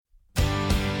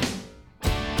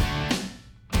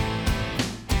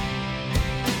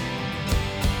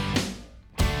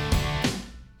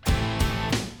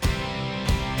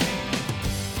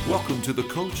Welcome to the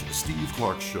Coach Steve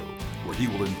Clark Show, where he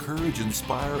will encourage,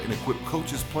 inspire, and equip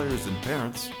coaches, players, and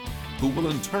parents who will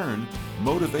in turn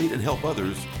motivate and help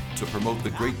others to promote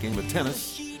the great game of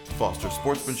tennis, foster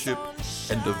sportsmanship,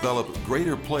 and develop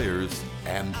greater players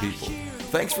and people.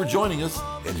 Thanks for joining us,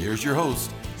 and here's your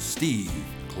host, Steve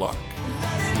Clark.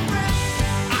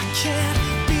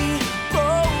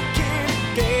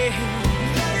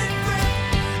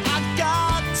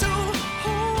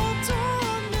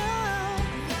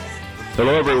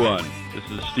 Hello, everyone. This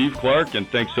is Steve Clark, and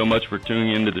thanks so much for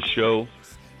tuning into the show.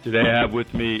 Today I have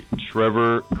with me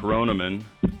Trevor Kronemann,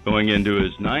 going into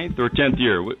his 9th or 10th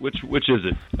year. Which is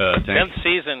it, Tank? 10th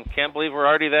season. Can't believe we're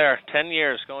already there. 10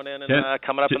 years going in and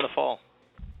coming up in the fall.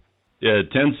 Yeah,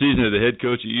 10th season of the head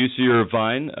coach at UC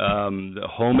Irvine, the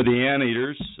home of the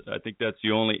Anteaters. I think that's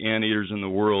the only Anteaters in the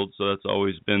world, so that's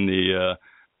always been the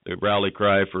rally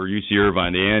cry for UC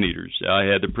Irvine, the Anteaters. I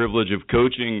had the privilege of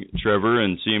coaching Trevor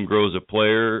and see him grow as a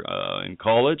player in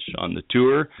college, on the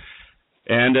tour,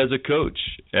 and as a coach.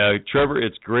 Trevor,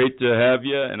 it's great to have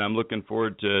you, and I'm looking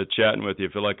forward to chatting with you.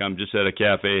 I feel like I'm just at a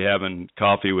cafe having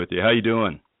coffee with you. How you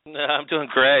doing? I'm doing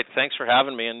great. Thanks for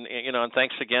having me, and and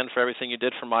thanks again for everything you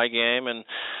did for my game,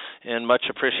 and much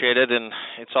appreciated. And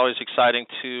it's always exciting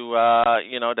to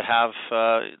to have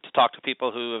to talk to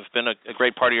people who have been a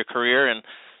great part of your career, and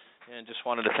just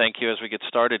wanted to thank you as we get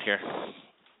started here.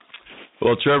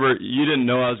 Well, Trevor, you didn't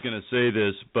know I was going to say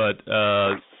this, but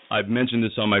I've mentioned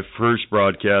this on my first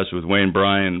broadcast with Wayne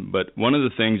Bryan, but one of the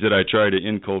things that I try to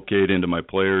inculcate into my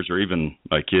players or even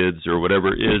my kids or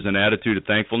whatever is an attitude of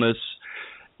thankfulness.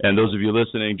 And those of you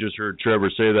listening just heard Trevor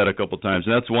say that a couple of times.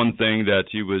 And that's one thing that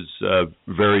he was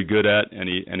very good at, and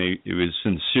he was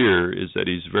sincere, is that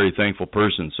he's a very thankful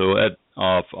person. So at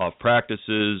off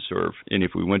practices, and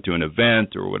if we went to an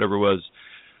event or whatever it was,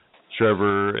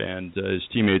 Trevor and his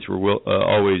teammates were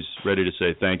always ready to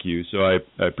say thank you. So I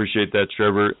appreciate that,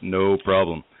 Trevor. No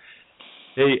problem.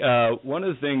 Hey, one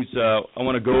of the things I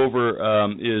want to go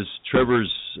over is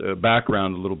Trevor's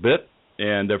background a little bit.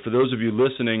 And for those of you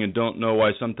listening and don't know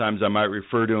why sometimes I might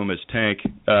refer to him as Tank,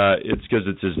 it's because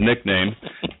it's his nickname.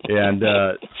 And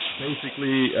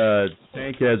basically,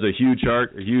 Tank has a huge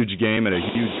heart, a huge game, and a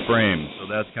huge frame. So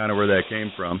that's kind of where that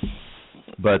came from.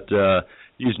 But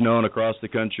he's known across the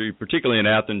country, particularly in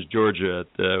Athens, Georgia,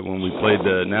 when we played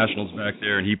the Nationals back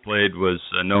there, and he was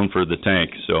known for the Tank.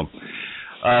 So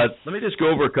let me just go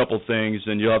over a couple things,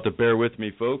 and you'll have to bear with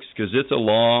me, folks, because it's a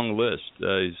long list.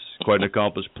 He's quite an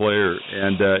accomplished player.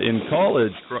 And in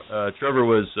college, Trevor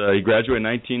he graduated in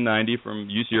 1990 from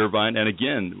UC Irvine, and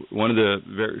again, one of the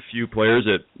very few players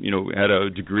that had a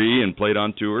degree and played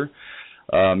on tour.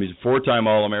 He's a 4-time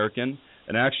All-American.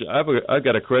 And actually, I've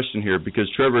got a question here, because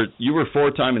Trevor, you were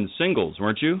 4-time in singles,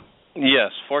 weren't you?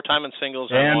 Yes, 4-time in singles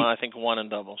and one in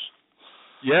doubles.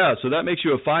 Yeah, so that makes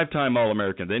you a 5-time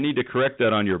All-American. They need to correct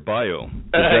that on your bio.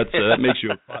 That makes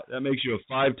you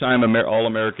a 5-time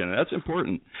All-American. That's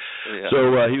important. Yeah. So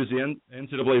he was the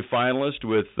NCAA finalist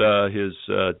with his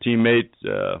teammate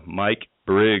Mike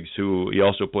Briggs, who he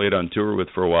also played on tour with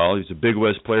for a while. He's a Big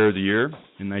West Player of the Year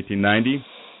in 1990.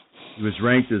 He was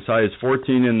ranked as high as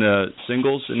 14 in the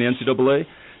singles in the NCAA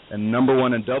and number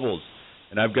 1 in doubles.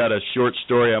 And I've got a short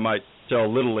story I might tell a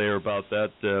little later about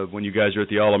that when you guys were at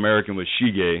the All-American with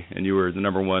Shige, and you were the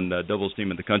number 1 doubles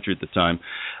team in the country at the time.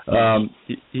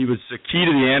 He was the key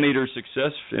to the Anteater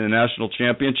success in the national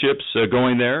championships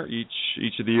going there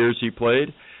each of the years he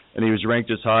played, and he was ranked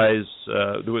as high as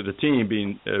the team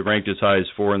being ranked as high as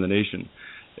 4 in the nation.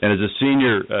 And as a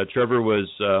senior, Trevor was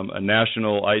a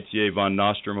national ITA Von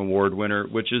Nostrum Award winner,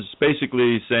 which is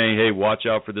basically saying, hey, watch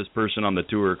out for this person on the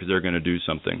tour because they're going to do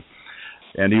something.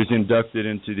 And he was inducted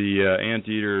into the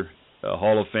Anteater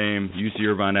Hall of Fame, UC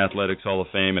Irvine Athletics Hall of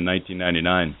Fame in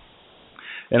 1999.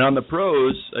 And on the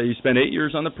pros, he spent 8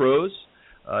 years on the pros.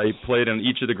 He played on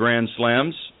each of the Grand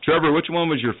Slams. Trevor, which one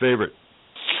was your favorite?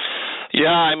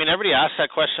 Yeah, everybody asks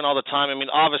that question all the time.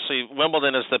 Obviously,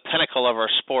 Wimbledon is the pinnacle of our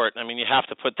sport. You have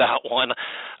to put that one.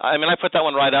 I put that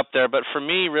one right up there. But for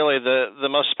me, really,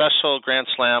 the most special Grand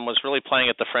Slam was really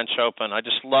playing at the French Open. I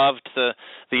just loved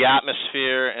the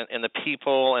atmosphere and the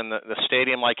people and the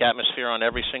stadium-like atmosphere on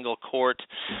every single court.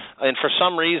 And for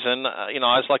some reason, I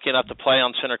was lucky enough to play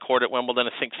on center court at Wimbledon,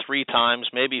 I think 3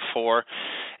 times, maybe 4.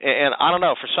 And I don't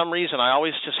know, for some reason, I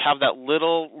always just have that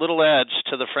little edge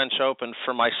to the French Open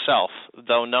for myself,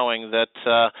 though knowing that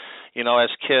as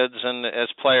kids and as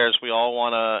players we all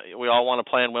want to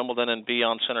play in Wimbledon and be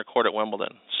on center court at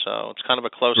Wimbledon. So it's kind of a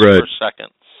close first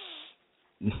second.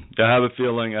 I have a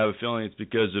feeling it's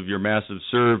because of your massive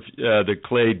serve. The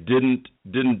clay didn't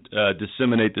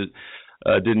disseminate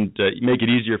didn't make it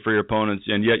easier for your opponents,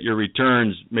 and yet your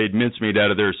returns made mincemeat out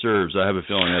of their serves. I have a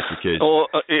feeling that's the case. Well,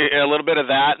 a little bit of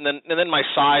that, and then my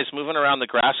size, moving around the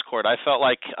grass court. I felt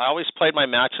like I always played my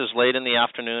matches late in the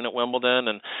afternoon at Wimbledon,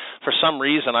 and for some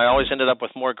reason, I always ended up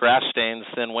with more grass stains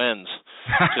than wins.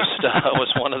 Just was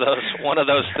one of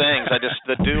those things.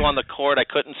 The dew on the court, I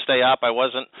couldn't stay up.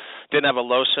 Didn't have a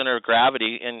low center of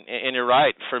gravity, and you're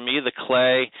right. For me, the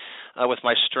clay, with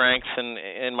my strength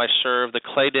and my serve, the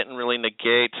clay didn't really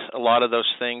negate a lot of those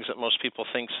things that most people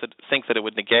think that it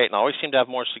would negate. And I always seemed to have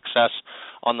more success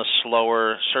on the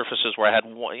slower surfaces where I had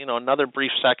another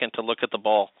brief second to look at the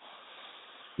ball.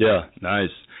 Yeah, nice.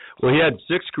 Well, he had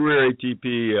 6 career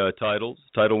ATP title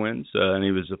wins, and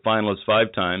he was a finalist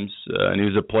 5 times. And he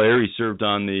was a player. He served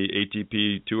on the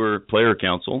ATP Tour Player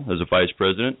Council as a vice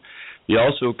president. He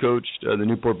also coached the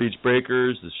Newport Beach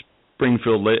Breakers, the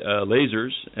Springfield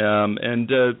Lasers. And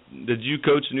did you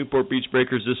coach the Newport Beach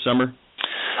Breakers this summer?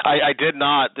 I did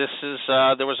not. This is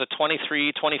there was a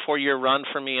 24-year run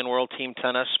for me in World Team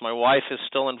Tennis. My wife is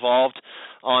still involved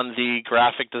on the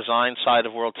graphic design side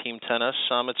of World Team Tennis.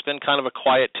 It's been kind of a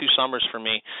quiet 2 summers for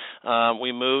me.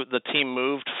 The team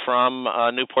moved from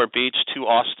Newport Beach to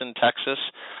Austin, Texas.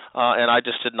 And I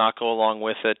just did not go along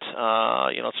with it.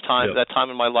 It's time that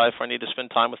time in my life where I need to spend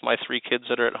time with my 3 kids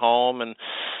that are at home, and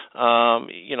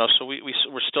so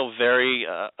we're still very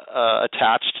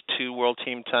attached to World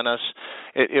Team Tennis.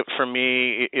 For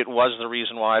me, it was the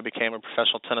reason why I became a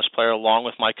professional tennis player, along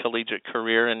with my collegiate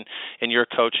career and your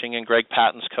coaching and Greg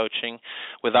Patton's coaching.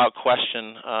 Without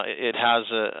question,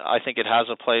 I think it has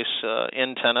a place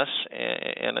in tennis,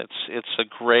 and it's a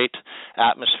great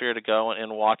atmosphere to go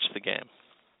and watch the game.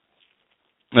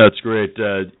 That's great.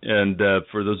 And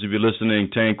for those of you listening,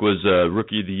 Tank was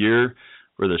Rookie of the Year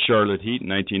for the Charlotte Heat in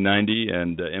 1990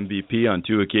 and MVP on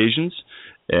 2 occasions.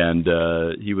 And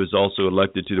he was also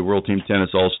elected to the World Team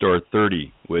Tennis All-Star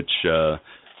 30, which the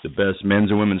best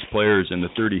men's and women's players in the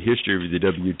 30 history of the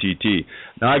WTT.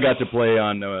 Now, I got to play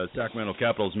on Sacramento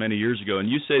Capitals many years ago, and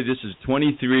you say this is a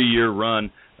 23-year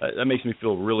run. That makes me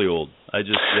feel really old.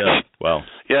 Wow.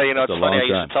 Yeah, it's funny.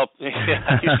 I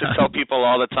used to tell people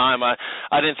all the time.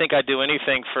 I didn't think I'd do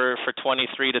anything for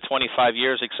 23 to 25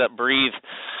 years except breathe.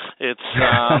 It's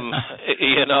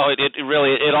it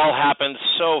really all happens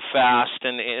so fast,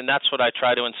 and that's what I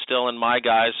try to instill in my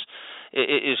guys.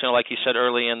 Is like you said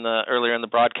earlier in the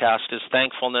broadcast, is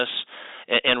thankfulness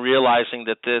and realizing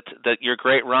that your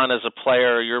great run as a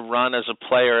player, your run as a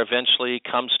player eventually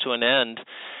comes to an end.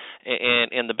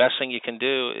 And the best thing you can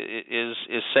do is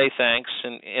say thanks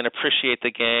and appreciate the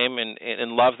game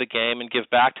and love the game and give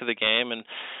back to the game, and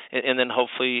then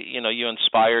hopefully you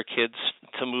inspire kids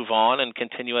to move on and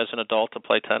continue as an adult to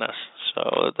play tennis.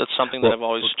 So that's something that I've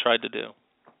always tried to do.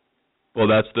 Well,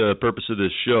 that's the purpose of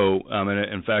this show. And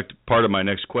in fact, part of my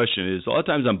next question is a lot of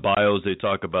times on bios they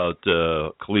talk about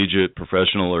collegiate,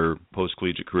 professional, or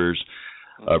post-collegiate careers.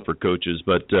 For coaches,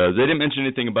 but they didn't mention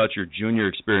anything about your junior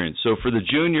experience. So for the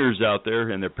juniors out there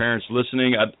and their parents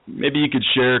listening, maybe you could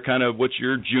share kind of what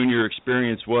your junior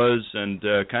experience was and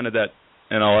kind of that,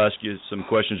 and I'll ask you some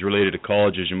questions related to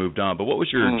college as you moved on, but what was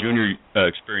your junior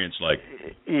experience like?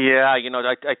 Yeah,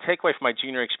 I take away from my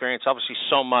junior experience obviously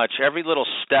so much. Every little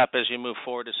step as you move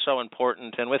forward is so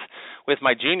important, and with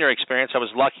my junior experience, I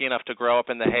was lucky enough to grow up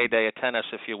in the heyday of tennis,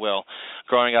 if you will,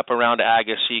 growing up around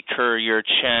Agassi, Courier,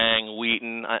 Chang,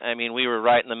 Wheaton. I mean, we were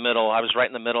right in the middle. I was right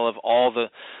in the middle of all the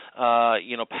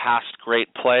past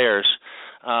great players.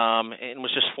 And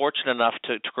was just fortunate enough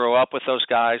to grow up with those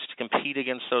guys, to compete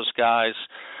against those guys,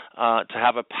 to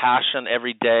have a passion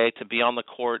every day, to be on the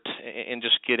court and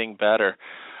just getting better.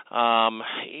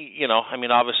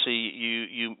 Obviously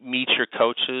you meet your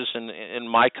coaches, and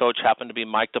my coach happened to be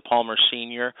Mike DePalmer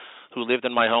Sr., who lived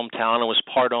in my hometown and was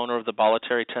part owner of the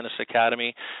Bollettieri Tennis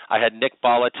Academy. I had Nick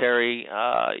Bollettieri,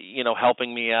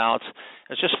 helping me out.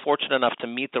 I was just fortunate enough to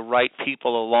meet the right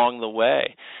people along the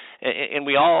way. And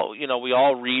we all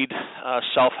read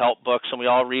self-help books, and we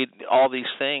all read all these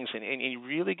things, and you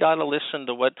really got to listen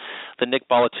to what the Nick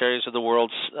Bollettieris of the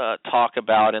world talk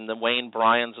about, and the Wayne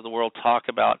Bryans of the world talk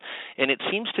about, and it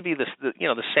seems to be the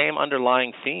same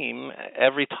underlying theme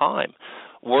every time: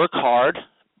 work hard,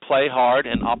 play hard,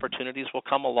 and opportunities will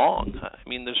come along. I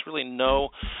mean, there's really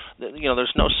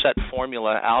there's no set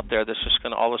formula out there that's just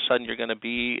going to all of a sudden you're going to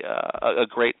be a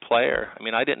great player. I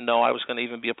mean, I didn't know I was going to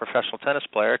even be a professional tennis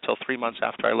player until 3 months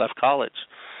after I left college.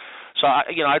 So,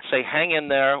 I'd say hang in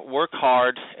there, work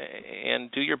hard, and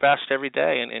do your best every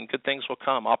day, and good things will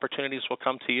come. Opportunities will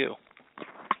come to you.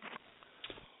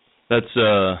 That's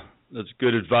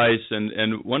good advice,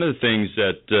 and one of the things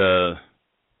that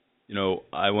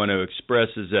I want to express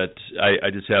is that I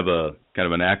just have a kind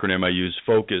of an acronym I use: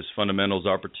 focus, fundamentals,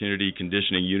 opportunity,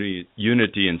 conditioning,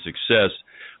 unity, and success.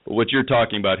 But what you're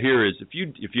talking about here is if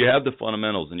you have the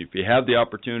fundamentals and if you have the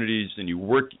opportunities and you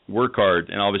work hard,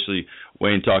 and obviously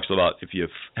Wayne talks about if you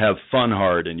have fun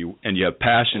hard and you have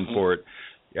passion for it,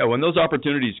 when those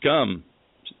opportunities come,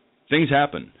 things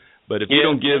happen. But if you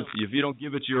don't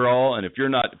give it your all, and if you're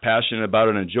not passionate about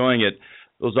it and enjoying it,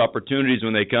 those opportunities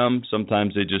when they come,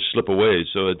 sometimes they just slip away.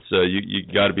 So it's you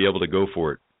got to be able to go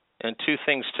for it. And two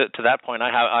things to that point.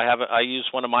 I use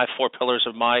one of my 4 pillars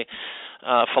of my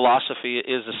philosophy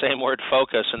is the same word,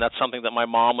 focus, and that's something that my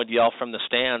mom would yell from the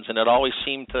stands, and it always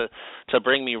seemed to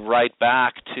bring me right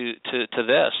back to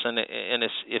this. And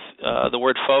if the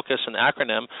word focus, an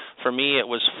acronym, for me it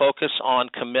was focus on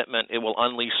commitment. It will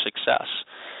unleash success.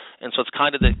 And so it's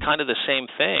kind of the same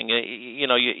thing.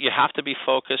 You have to be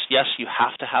focused. Yes, you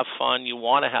have to have fun. You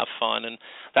want to have fun, and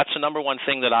that's the number one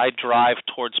thing that I drive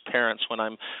towards parents when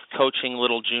I'm coaching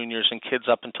little juniors and kids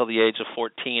up until the age of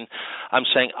 14. I'm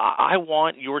saying I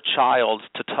want your child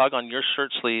to tug on your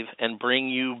shirt sleeve and bring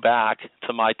you back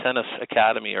to my tennis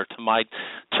academy or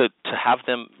to have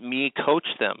me coach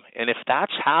them. And if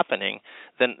that's happening,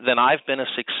 then I've been a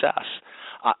success.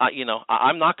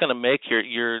 I'm not going to make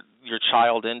your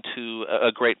child into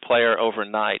a great player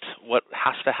overnight. What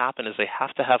has to happen is they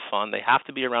have to have fun, they have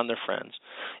to be around their friends,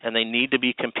 and they need to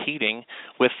be competing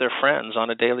with their friends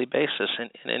on a daily basis,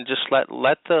 and just let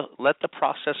the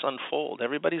process unfold.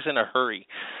 Everybody's in a hurry.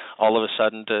 All of a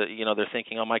sudden, they're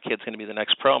thinking, "Oh, my kid's going to be the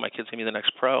next pro. My kid's going to be the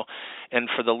next pro." And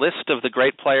for the list of the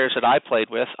great players that I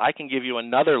played with, I can give you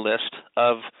another list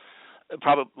of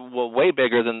way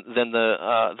bigger than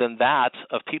that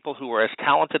of people who were as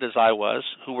talented as I was,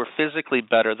 who were physically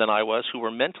better than I was, who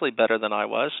were mentally better than I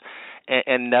was,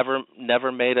 and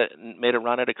never made a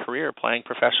run at a career playing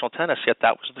professional tennis. Yet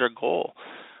that was their goal.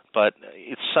 But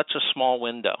it's such a small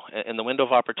window, and the window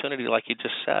of opportunity, like you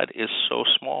just said, is so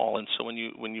small. And so when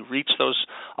you reach those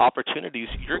opportunities,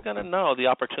 you're going to know the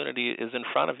opportunity is in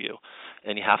front of you,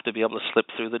 and you have to be able to slip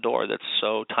through the door that's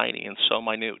so tiny and so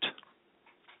minute.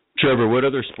 Trevor, what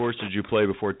other sports did you play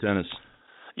before tennis?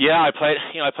 Yeah, I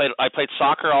played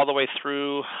soccer all the way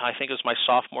through. I think it was my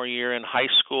sophomore year in high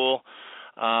school.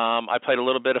 I played a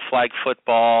little bit of flag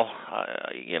football.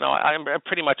 I'm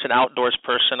pretty much an outdoors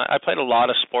person. I played a lot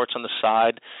of sports on the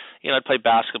side. I'd play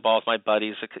basketball with my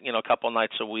buddies, a couple of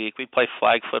nights a week. We'd play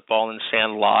flag football in the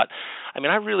sand lot. I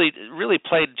mean, I really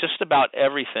played just about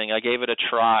everything. I gave it a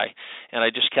try, and I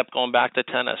just kept going back to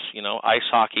tennis. Ice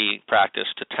hockey practice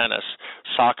to tennis,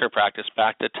 soccer practice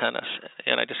back to tennis,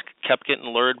 and I just kept getting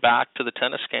lured back to the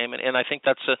tennis game. And I think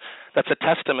that's a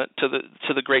testament to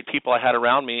the great people I had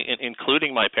around me,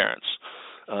 including my parents.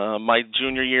 My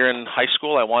junior year in high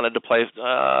school, I wanted to play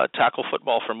tackle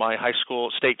football for my high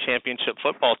school state championship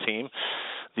football team.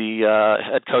 The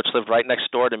head coach lived right next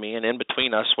door to me, and in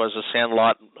between us was a sand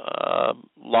lot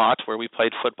where we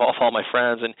played football with all my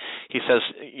friends. And he says,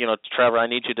 Trevor, I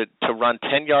need you to run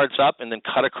 10 yards up and then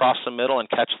cut across the middle and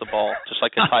catch the ball, just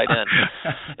like a tight end.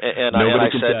 And I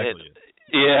said,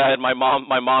 yeah, and my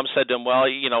mom said to him, well,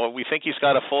 we think he's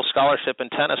got a full scholarship in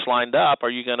tennis lined up. Are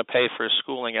you going to pay for his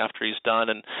schooling after he's done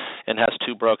and has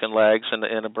 2 broken legs and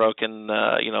a broken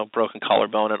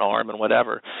collarbone and arm and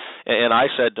whatever? And I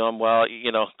said to him, well,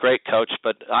 great coach,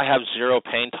 but I have 0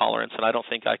 pain tolerance, and I don't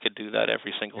think I could do that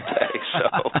every single day.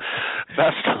 So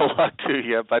best of luck to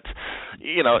you. But,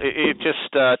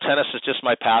 tennis is just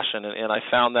my passion, and I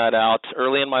found that out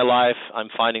early in my life. I'm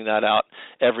finding that out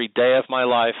every day of my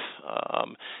life.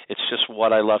 It's just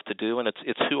what I love to do, and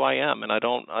it's who I am, and I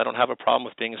don't have a problem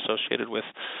with being associated with,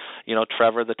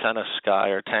 Trevor the tennis guy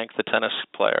or Tank the tennis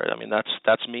player. I mean,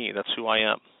 that's me. That's who I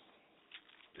am.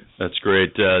 That's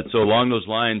great. So along those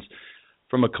lines,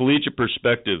 from a collegiate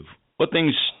perspective, what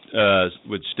things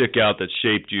would stick out that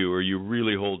shaped you or you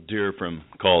really hold dear from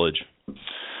college?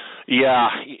 Yeah,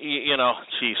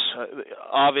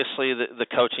 obviously the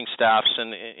coaching staffs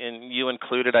and you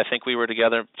included. I think we were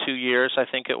together 2 years, I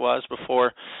think it was,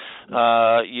 before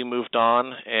you moved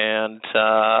on. And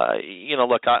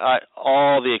look, I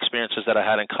all the experiences that I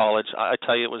had in college, I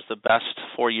tell you, it was the best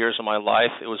 4 years of my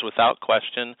life. It was without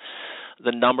question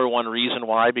the number one reason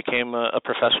why I became a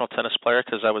professional tennis player,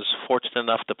 because I was fortunate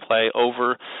enough to play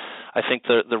over I think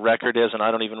the record is, and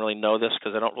I don't even really know this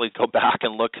because I don't really go back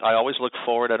and look. I always look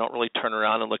forward. I don't really turn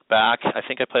around and look back. I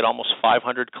think I played almost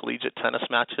 500 collegiate tennis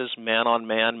matches, man on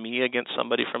man, me against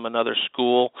somebody from another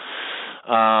school,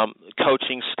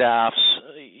 coaching staffs,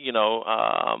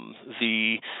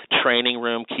 the training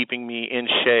room keeping me in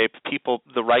shape,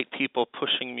 the right people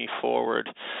pushing me forward.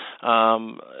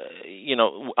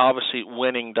 Obviously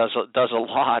winning does a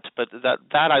lot, but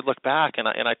that I look back and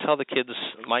I tell the kids,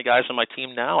 my guys on my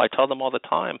team now, I tell them all the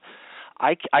time,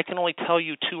 I can only tell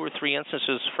you 2 or 3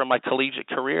 instances from my collegiate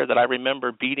career that I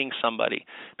remember beating somebody.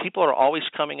 People are always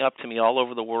coming up to me all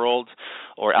over the world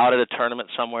or out at a tournament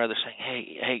somewhere. They're saying,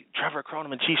 hey, Trevor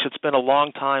Kronemann, geez, it's been a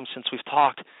long time since we've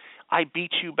talked. I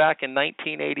beat you back in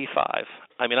 1985.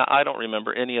 I mean, I don't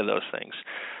remember any of those things.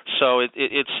 So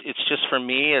it's just, for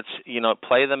me, it's,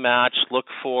 play the match, look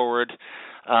forward.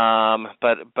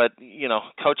 But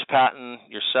Coach Patton,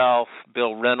 yourself,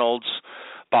 Bill Reynolds,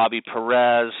 Bobby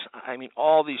Perez, I mean,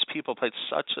 all these people played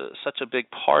such a big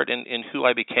part in who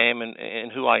I became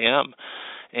and who I am.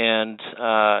 And,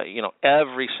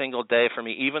 every single day for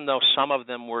me, even though some of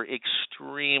them were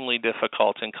extremely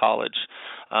difficult in college,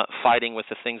 fighting with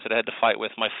the things that I had to fight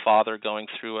with, my father going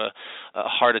through a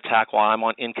heart attack while I'm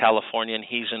in California and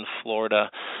he's in Florida,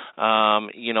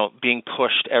 being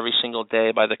pushed every single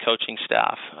day by the coaching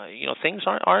staff. Things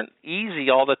aren't easy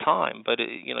all the time, but,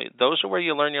 those are where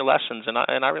you learn your lessons.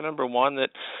 And I remember one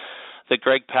that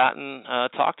Greg Patton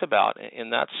talked about,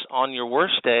 and that's on your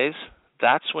worst days,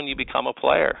 that's when you become a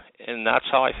player, and that's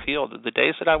how I feel. The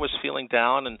days that I was feeling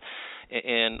down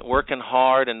and working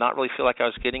hard and not really feel like I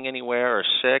was getting anywhere or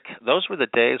sick, those were the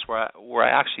days where I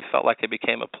actually felt like I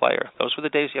became a player. Those were the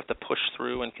days you have to push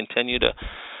through and continue to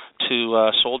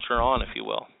soldier on, if you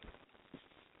will.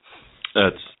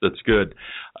 That's good.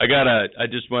 I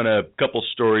just want a couple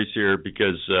stories here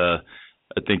because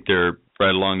I think they're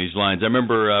right along these lines. I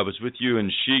remember I was with you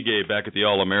and Shige back at the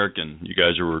All-American. You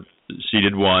guys were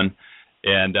seeded 1.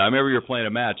 And I remember you were playing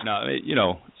a match. Now,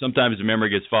 sometimes the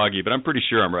memory gets foggy, but I'm pretty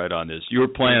sure I'm right on this. You were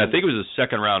playing, I think it was a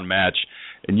second-round match,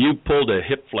 and you pulled a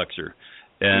hip flexor,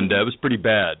 and it was pretty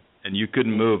bad, and you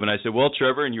couldn't move. And I said, well,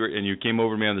 Trevor, and you came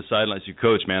over to me on the sideline and said,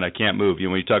 Coach, man, I can't move.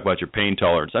 When you talk about your pain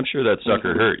tolerance, I'm sure that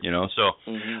sucker hurt, So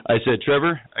I said,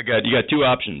 Trevor, you got 2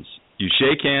 options. You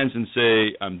shake hands and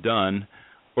say, I'm done,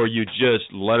 or you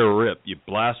just let her rip. You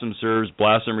blast some serves,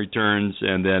 blast some returns,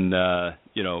 and then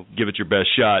give it your best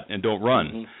shot and don't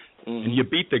run. And you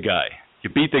beat the guy. You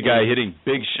beat the guy hitting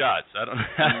big shots.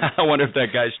 I wonder if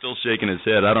that guy's still shaking his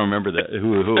head. I don't remember that.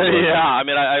 Who it was. Yeah, I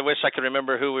mean, I wish I could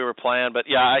remember who we were playing, but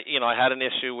yeah, I had an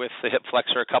issue with the hip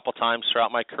flexor a couple times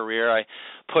throughout my career. I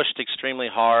pushed extremely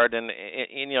hard, and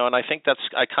I think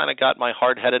I kind of got my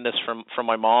hard-headedness from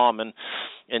my mom, and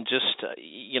just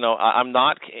I'm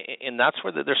not, and that's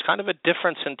where there's kind of a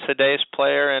difference in today's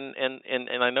player, and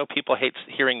I know people hate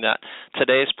hearing that,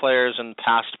 today's players and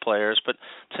past players, but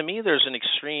to me there's an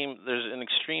extreme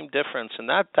difference, and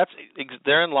that's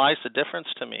therein lies the difference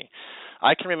to me.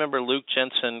 I can remember Luke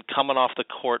Jensen coming off the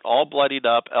court all bloodied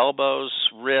up, elbows,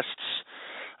 wrists,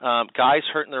 guys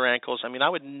hurting their ankles. I mean, I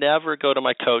would never go to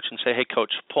my coach and say, hey,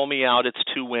 Coach, pull me out. It's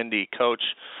too windy. Coach,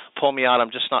 pull me out.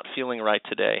 I'm just not feeling right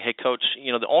today. Hey, Coach,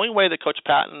 the only way that Coach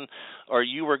Patton or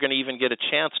you were going to even get a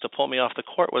chance to pull me off the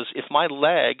court was if my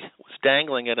leg was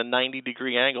dangling at a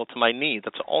 90-degree angle to my knee.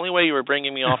 That's the only way you were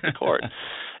bringing me off the court.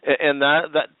 And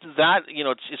that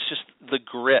it's just the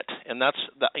grit. And that's,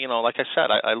 like I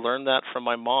said, I learned that from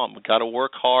my mom. We got to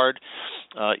work hard.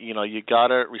 You got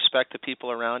to respect the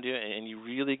people around you, and you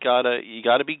really got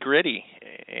to be gritty.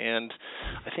 And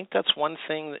I think that's one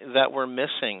thing that we're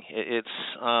missing. It's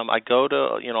I go to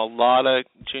a lot of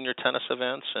junior tennis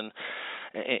events, and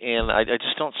I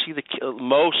just don't see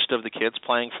most of the kids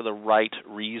playing for the right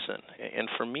reason. And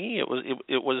for me,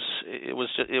 it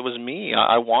was me.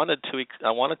 I wanted to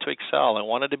excel. I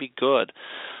wanted to be good.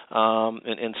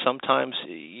 And sometimes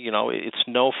it's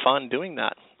no fun doing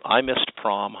that. I missed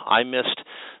prom. I missed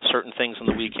certain things on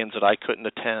the weekends that I couldn't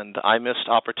attend. I missed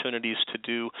opportunities to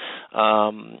do,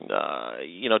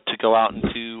 to go out and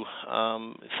do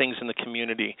things in the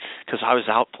community because I was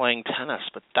out playing tennis.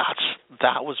 But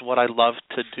that was what I loved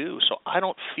to do. So I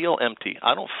don't feel empty.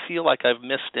 I don't feel like I've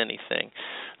missed anything.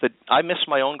 That I missed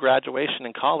my own graduation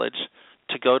in college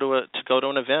to go to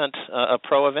an event, a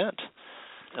pro event.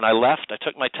 And I left. I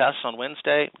took my tests on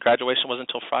Wednesday. Graduation wasn't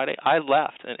until Friday. I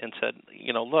left and said,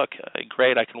 look,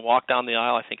 great. I can walk down the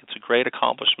aisle. I think it's a great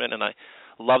accomplishment, and I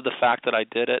love the fact that I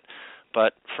did it.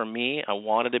 But for me, I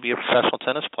wanted to be a professional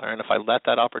tennis player, and if I let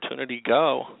that opportunity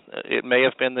go, it may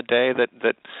have been the day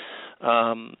that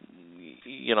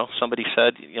somebody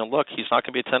said, look, he's not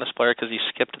going to be a tennis player because he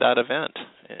skipped that event,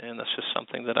 and that's just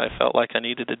something that I felt like I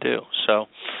needed to do. So,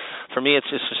 for me, it's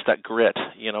just that grit.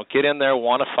 Get in there,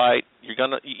 want to fight. You're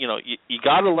gonna, you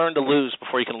got to learn to lose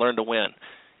before you can learn to win,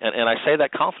 and I say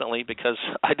that confidently because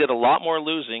I did a lot more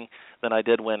losing than I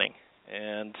did winning,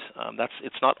 and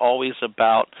it's not always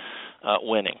about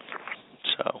winning.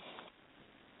 So.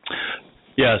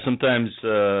 Yeah, sometimes.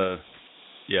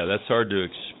 Yeah, that's hard to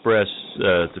express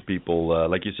to people.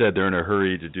 Like you said, they're in a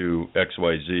hurry to do X,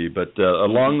 Y, Z. But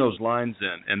along those lines,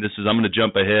 and this is, I'm going to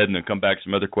jump ahead and then come back to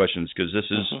some other questions because this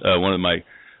is one of my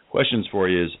questions for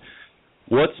you is,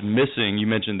 what's missing? You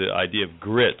mentioned the idea of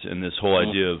grit and this whole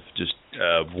idea of just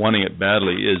wanting it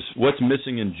badly. Is what's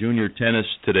missing in junior tennis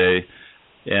today,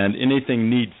 and anything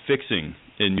need fixing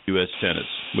in U.S. tennis?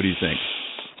 What do you think?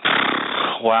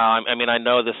 Wow, I mean, I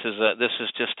know this is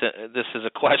a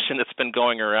question that's been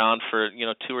going around for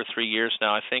 2 or 3 years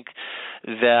now. I think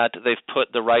that they've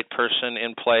put the right person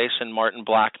in place, and Martin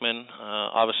Blackman,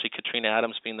 obviously Katrina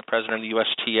Adams being the president of the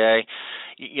USTA.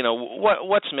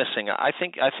 What's missing? I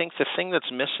think the thing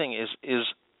that's missing is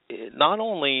not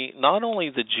only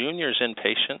the juniors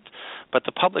impatient, but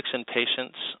the public's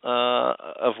impatience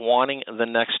of wanting the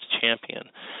next champion.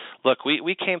 Look,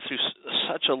 we came through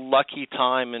such a lucky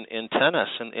time in tennis,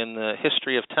 in the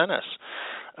history of tennis,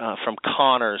 from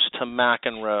Connors to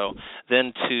McEnroe,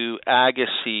 then to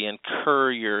Agassi and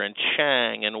Courier and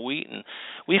Chang and Wheaton.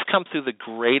 We've come through the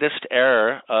greatest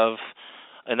era of,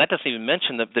 and that doesn't even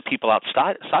mention the people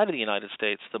outside of the United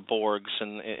States, the Borgs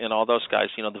and all those guys,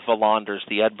 the Villanders,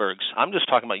 the Edbergs. I'm just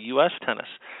talking about U.S. tennis.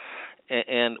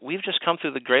 And we've just come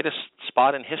through the greatest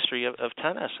spot in history of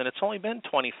tennis, and it's only been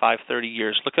 25, 30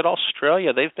 years. Look at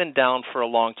Australia. They've been down for a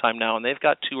long time now, and they've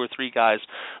got 2 or 3 guys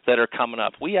that are coming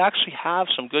up. We actually have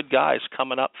some good guys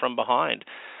coming up from behind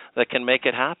that can make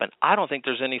it happen. I don't think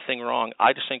there's anything wrong.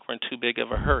 I just think we're in too big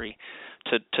of a hurry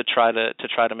to try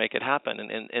to make it happen,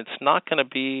 and it's not going to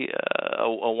be a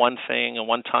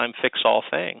one-time fix-all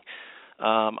thing.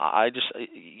 I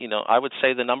would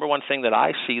say the number one thing that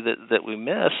I see that we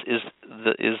miss is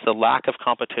the lack of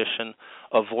competition,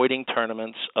 avoiding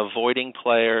tournaments, avoiding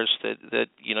players that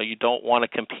you don't want to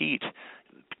compete.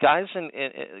 Guys and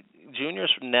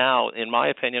juniors now, in my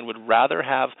opinion, would rather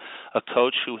have a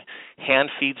coach who hand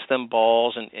feeds them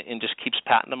balls and just keeps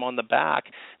patting them on the back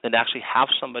than actually have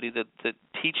somebody that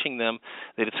teaching them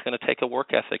that it's going to take a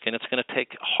work ethic and it's going to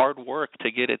take hard work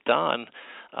to get it done.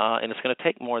 And it's going to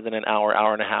take more than an hour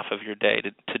and a half of your day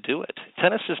to do it.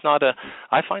 Tennis is not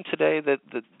I find today that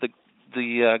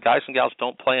the guys and gals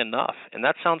don't play enough, and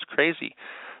that sounds crazy.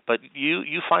 But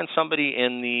you find somebody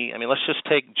let's just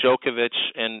take Djokovic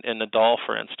and Nadal,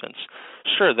 for instance.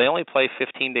 Sure, they only play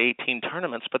 15 to 18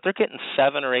 tournaments, but they're getting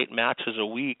 7 or 8 matches a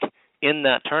week in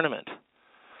that tournament.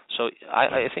 So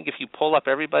I think if you pull up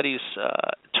everybody's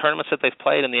tournaments that they've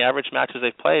played and the average matches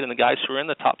they've played and the guys who are in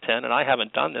the top 10, and I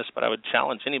haven't done this, but I would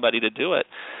challenge anybody to do it,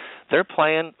 they're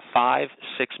playing 5-6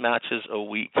 matches a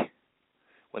week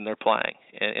when they're playing.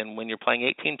 And when you're playing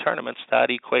 18 tournaments, that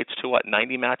equates to,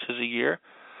 90 matches a year?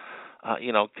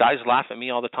 Guys laugh at me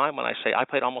all the time when I say I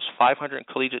played almost 500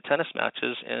 collegiate tennis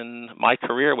matches in my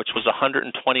career, which was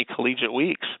 120 collegiate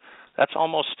weeks. That's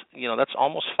almost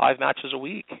 5 matches a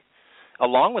week,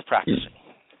 along with practicing.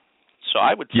 So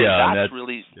I would say that's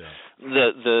really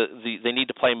they need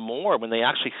to play more when they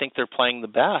actually think they're playing the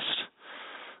best.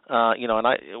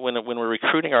 And when we're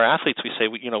recruiting our athletes, we say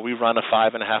we run a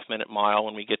 5.5-minute mile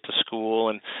when we get to school,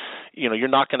 and you're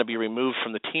not going to be removed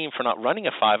from the team for not running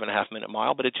a 5.5-minute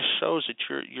mile, but it just shows that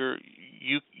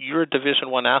you're a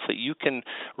Division I athlete. You can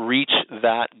reach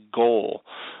that goal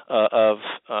of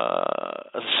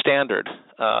a standard,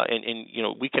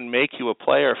 and we can make you a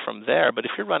player from there. But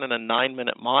if you're running a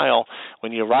 9-minute mile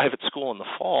when you arrive at school in the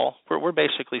fall, we're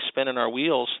basically spinning our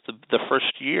wheels the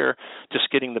first year, just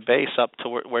getting the base up to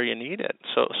where you need it.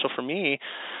 So for me,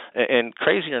 and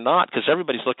crazy or not, because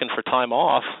everybody's looking for time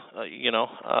off,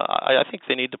 I think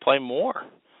they need to play more.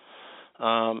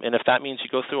 And if that means you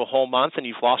go through a whole month and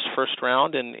you've lost first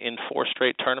round in 4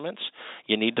 straight tournaments,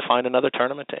 you need to find another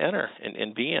tournament to enter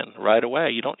and be in right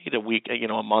away. You don't need a week,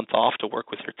 a month off to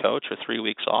work with your coach or 3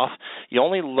 weeks off. You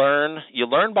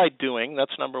learn by doing.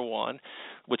 That's number one,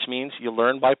 which means you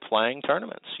learn by playing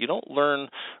tournaments. You don't learn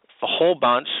a whole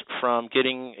bunch from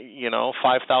getting,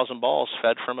 5,000 balls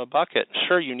fed from a bucket.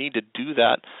 Sure, you need to do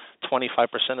that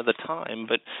 25% of the time,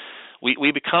 but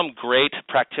we become great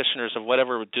practitioners of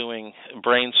whatever we're doing,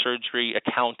 brain surgery,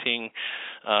 accounting,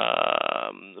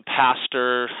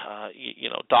 pastor,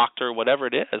 doctor, whatever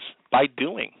it is, by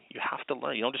doing. You have to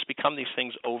learn. You don't just become these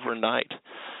things overnight.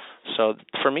 So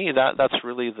for me, that's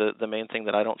really the main thing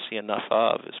that I don't see enough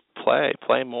of is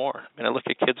play more. I mean, I look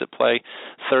at kids that play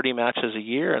 30 matches a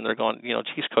year, and they're going,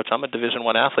 geez, coach, I'm a Division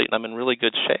I athlete, and I'm in really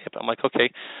good shape. I'm like,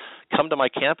 okay, come to my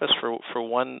campus for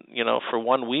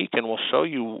 1 week, and we'll show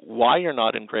you why you're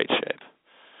not in great shape,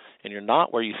 and you're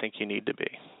not where you think you need to be.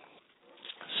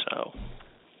 So,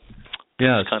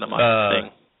 yeah, that's kind of my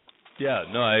thing. Yeah,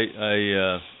 no,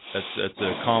 I that's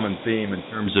a common theme in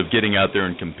terms of getting out there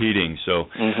and competing. So,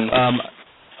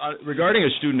 regarding a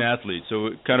student athlete, so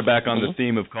kind of back on the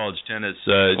theme of college tennis,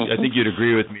 I think you'd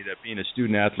agree with me that being a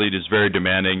student athlete is very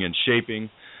demanding and shaping,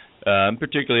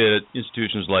 particularly at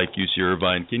institutions like UC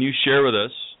Irvine. Can you share with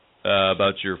us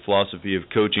about your philosophy of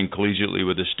coaching collegiately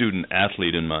with a student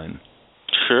athlete in mind?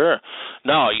 Sure.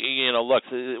 No, look,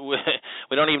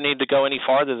 we don't even need to go any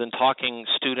farther than talking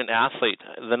student athlete.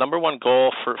 The number one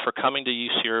goal for coming to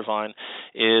UC Irvine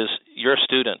is you're a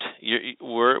student.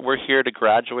 We're here to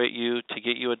graduate you, to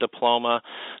get you a diploma,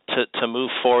 to move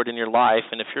forward in your life.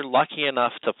 And if you're lucky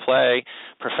enough to play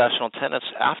professional tennis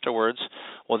afterwards,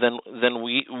 well, then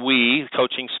we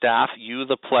coaching staff, you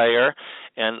the player,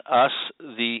 and us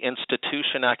the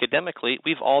institution academically,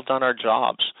 we've all done our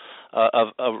jobs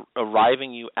of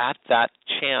arriving you at that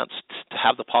chance to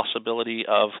have the possibility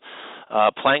of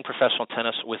playing professional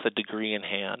tennis with a degree in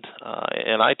hand.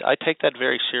 And I take that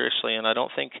very seriously, and I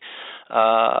don't think,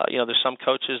 there's some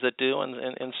coaches that do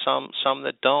and some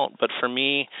that don't. But for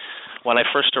me, when I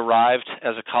first arrived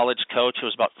as a college coach, it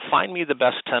was about find me the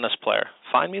best tennis player.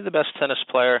 Find me the best tennis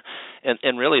player,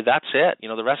 and really that's it.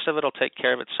 The rest of it will take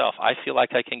care of itself. I feel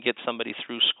like I can get somebody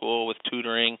through school with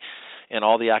tutoring and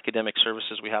all the academic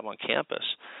services we have on campus.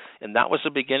 And that was the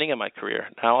beginning of my career.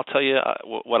 Now I'll tell you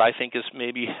what I think is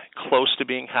maybe close to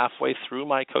being halfway through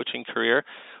my coaching career.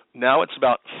 Now it's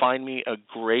about find me a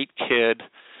great kid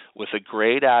with a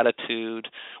great attitude,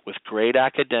 with great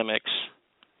academics,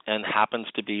 and happens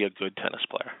to be a good tennis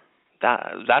player.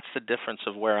 That's the difference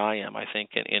of where I am, I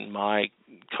think, in my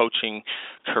coaching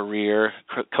career,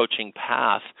 coaching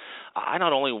path. I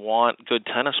not only want good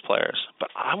tennis players, but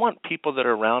I want people that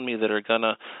are around me that are going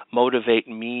to motivate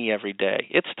me every day.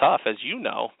 It's tough, as you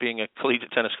know, being a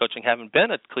collegiate tennis coach and having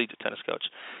been a collegiate tennis coach.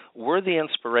 We're the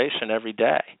inspiration every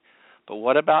day. But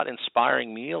what about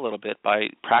inspiring me a little bit by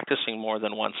practicing more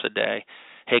than once a day?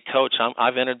 Hey, coach,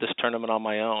 I've entered this tournament on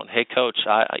my own. Hey, coach,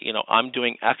 I'm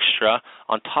doing extra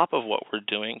on top of what we're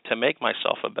doing to make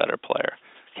myself a better player.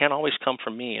 Can't always come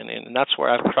from me, and that's where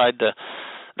I've tried to.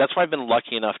 That's why I've been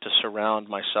lucky enough to surround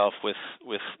myself with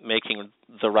making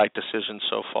the right decisions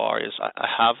so far. Is I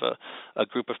have a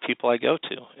group of people I go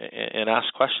to and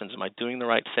ask questions. Am I doing the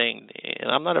right thing?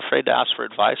 And I'm not afraid to ask for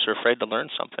advice or afraid to learn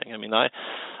something. I mean,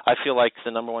 I feel like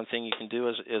the number one thing you can do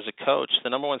as a coach, the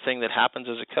number one thing that happens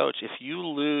as a coach, if you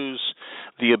lose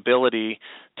the ability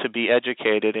to be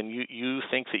educated and you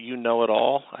think that you know it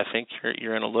all, I think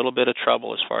you're in a little bit of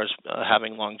trouble as far as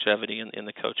having longevity in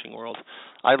the coaching world.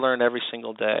 I learn every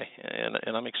single day,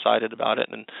 and I'm excited about it,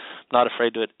 and I'm not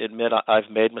afraid to admit I've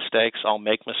made mistakes. I'll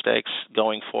make mistakes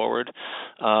going forward.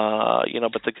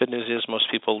 But the good news is most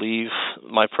people leave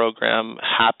my program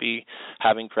happy,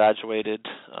 having graduated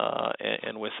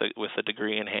and with a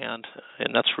degree in hand,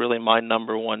 and that's really my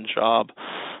number one job.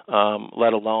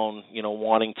 Let alone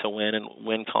wanting to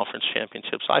win conference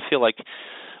championships. I feel like,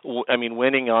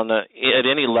 winning at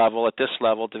any level, at this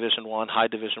level, Division I, high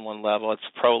Division I level, it's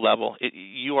pro level.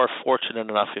 You are fortunate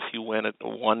enough if you win at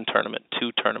one tournament,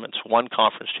 two tournaments, one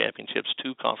conference championships,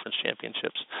 two conference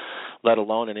championships, let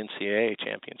alone an NCAA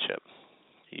championship.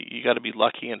 You got to be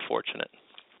lucky and fortunate.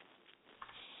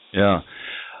 Yeah.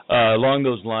 Along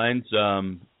those lines,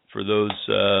 for those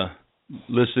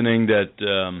listening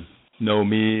that know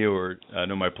me or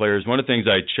know my players, one of the things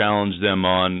I challenged them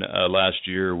on last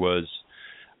year was,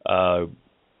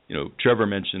 Trevor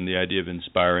mentioned the idea of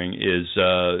inspiring is,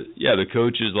 the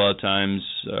coaches a lot of times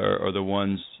are the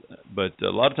ones, but a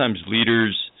lot of times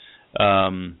leaders,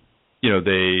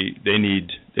 they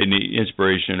need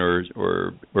inspiration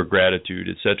or gratitude,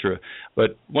 etc.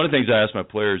 But one of the things I asked my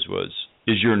players was,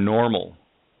 is your normal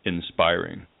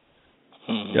inspiring?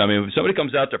 If somebody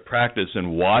comes out to practice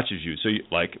and watches you,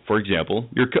 for example,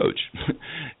 your coach,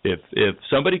 if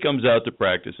somebody comes out to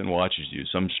practice and watches you,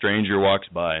 some stranger walks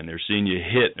by and they're seeing you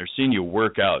hit, they're seeing you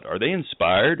work out, are they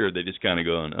inspired, or are they just kind of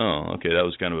going, oh, okay, that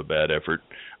was kind of a bad effort,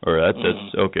 or that's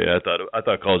okay, I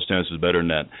thought college tennis was better than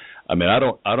that.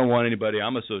 I don't want anybody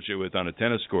I'm associated with on a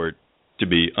tennis court to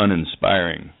be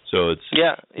uninspiring. So it's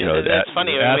it's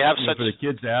funny. We have such for the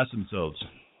kids to ask themselves.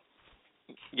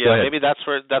 Yeah, maybe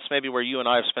that's maybe where you and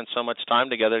I have spent so much time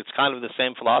together. It's kind of the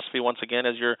same philosophy once again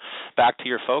as your back to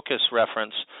your focus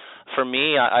reference. For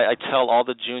me, I tell all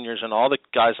the juniors and all the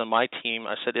guys on my team,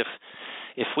 I said,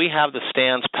 if we have the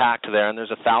stands packed there and there's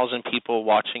 1,000 people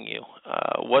watching you,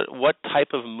 what type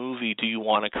of movie do you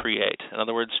want to create? In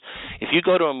other words, if you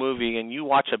go to a movie and you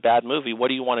watch a bad movie, what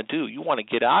do you want to do? You want to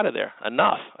get out of there.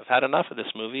 Enough. I've had enough of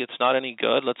this movie. It's not any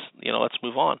good. Let's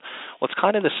move on. Well, it's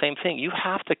kind of the same thing. You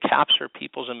have to capture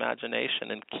people's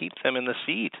imagination and keep them in the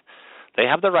seat. They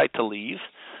have the right to leave.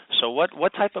 So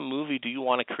what type of movie do you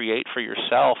want to create for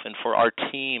yourself and for our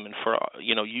team and for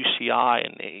UCI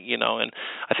and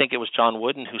I think it was John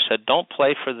Wooden who said don't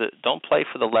play for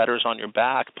the letters on your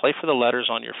back, play for the letters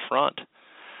on your front.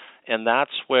 And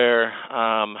that's where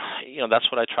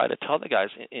that's what I try to tell the guys.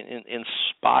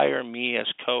 Inspire me as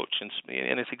coach, and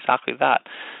it's exactly that.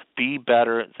 Be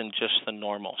better than just the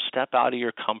normal. Step out of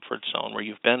your comfort zone where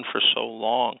you've been for so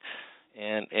long.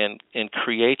 And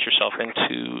create yourself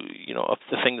into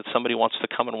the thing that somebody wants to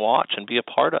come and watch and be a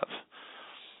part of.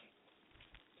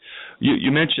 You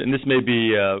mentioned, this may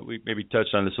be we maybe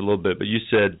touched on this a little bit, but you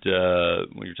said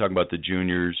when you're talking about the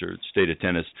juniors or state of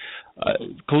tennis,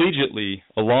 collegiately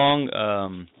along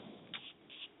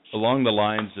the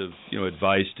lines of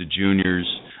advice to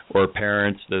juniors or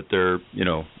parents that they're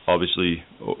obviously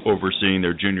overseeing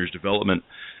their juniors' development.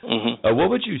 Mm-hmm.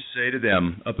 What would you say to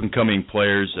them, up-and-coming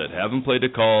players that haven't played to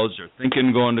college or thinking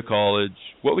of going to college?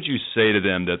 What would you say to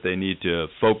them that they need to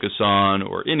focus on,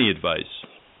 or any advice?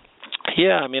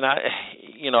 Yeah, I mean,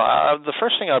 the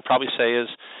first thing I would probably say is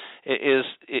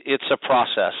it's a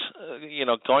process.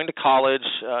 Going to college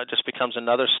just becomes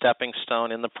another stepping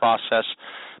stone in the process.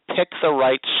 Pick the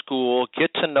right school,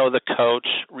 get to know the coach,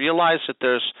 realize that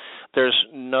there's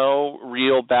no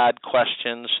real bad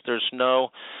questions. There's no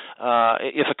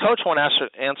if a coach won't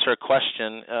answer a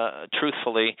question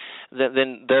truthfully,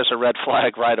 then there's a red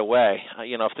flag right away.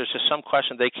 If there's just some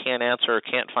question they can't answer or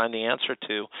can't find the answer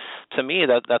to me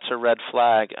that's a red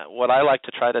flag. What I like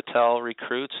to try to tell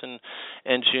recruits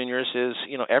and juniors is,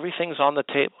 everything's on the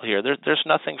table here. There's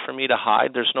nothing for me to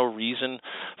hide. There's no reason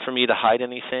for me to hide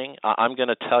anything. I'm going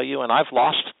to tell you, and I've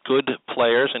lost good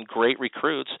players and great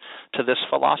recruits to this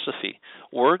philosophy.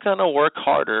 We're going to work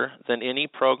harder than any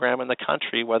program in the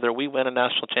country, whether we win a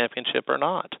national championship or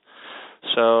not.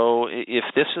 So if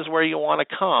this is where you want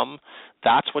to come,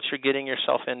 that's what you're getting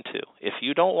yourself into. If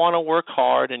you don't want to work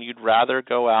hard and you'd rather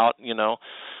go out,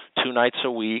 2 nights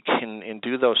a week and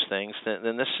do those things,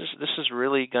 then this is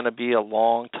really going to be a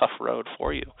long, tough road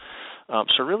for you.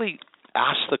 So really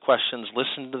ask the questions,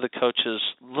 listen to the coaches,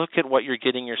 look at what you're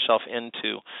getting yourself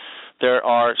into. There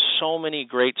are so many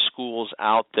great schools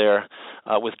out there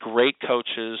with great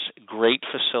coaches, great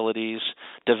facilities,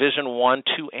 Division 1,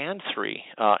 2, and 3,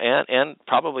 and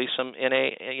probably some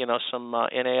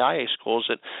NAIA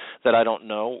schools that I don't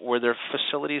know, where their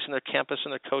facilities and their campus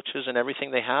and their coaches and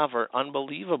everything they have are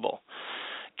unbelievable.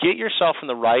 Get yourself in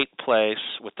the right place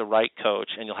with the right coach,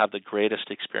 and you'll have the greatest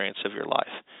experience of your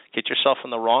life. Get yourself in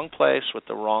the wrong place with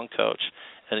the wrong coach,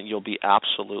 and you'll be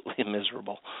absolutely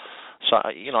miserable. So,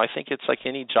 I think it's like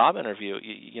any job interview.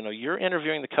 You're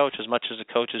interviewing the coach as much as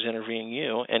the coach is interviewing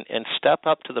you, and step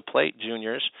up to the plate,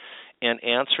 juniors, and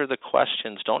answer the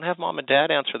questions. Don't have mom and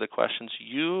dad answer the questions.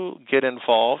 You get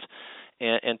involved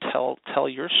and tell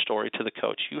your story to the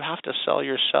coach. You have to sell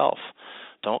yourself.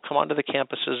 Don't come onto the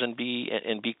campuses and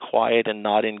be quiet and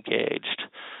not engaged.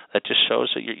 That just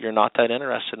shows that you're not that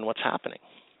interested in what's happening.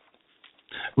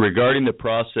 Regarding the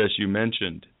process you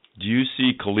mentioned, do you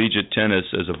see collegiate tennis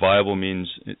as a viable means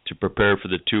to prepare for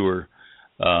the tour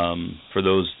for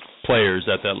those players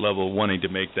at that level wanting to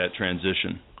make that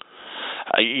transition?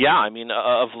 Yeah, I mean,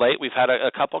 of late we've had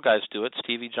a couple guys do it.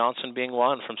 Stevie Johnson being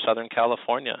one from Southern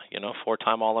California.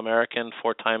 4-time All-American,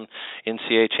 4-time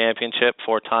NCAA championship,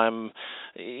 4-time.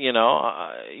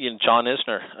 John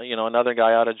Isner. Another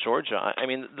guy out of Georgia. I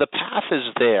mean, the path is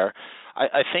there.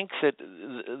 I think that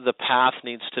the path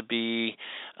needs to be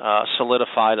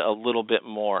solidified a little bit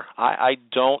more. I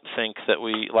don't think that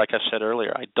like I said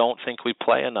earlier, I don't think we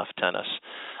play enough tennis.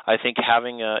 I think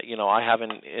having I have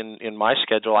in my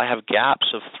schedule, I have gaps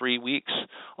of 3 weeks,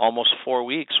 almost 4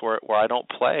 weeks where I don't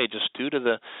play just due to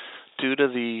the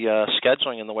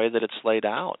scheduling and the way that it's laid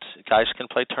out. Guys can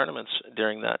play tournaments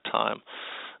during that time.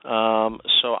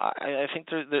 So I think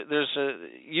there's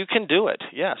you can do it.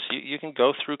 Yes, you can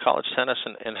go through college tennis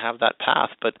and have that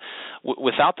path, but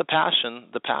without the passion,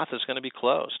 the path is going to be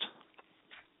closed.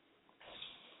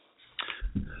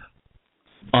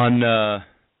 On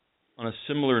a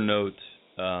similar note,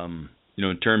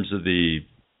 in terms of the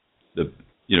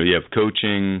you have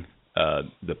coaching,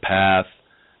 the path.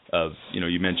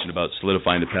 you mentioned about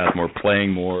solidifying the path more,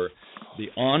 playing more. The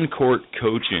on-court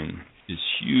coaching is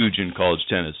huge in college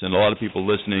tennis, and a lot of people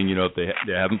listening, if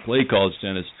they haven't played college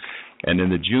tennis, and in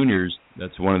the juniors,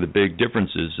 that's one of the big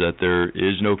differences, that there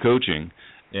is no coaching.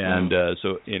 And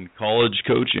so in college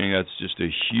coaching, that's just a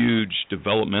huge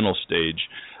developmental stage.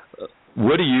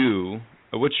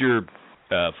 What's your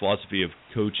philosophy of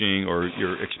coaching, or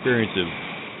your experience of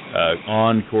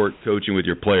on-court coaching with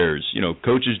your players?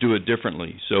 Coaches do it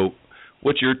differently. So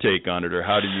what's your take on it, or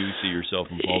how do you see yourself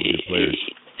involved with your players?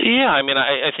 Yeah,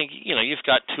 I think you've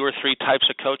got 2 or 3 types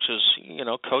of coaches.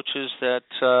 Coaches that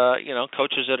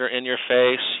coaches that are in your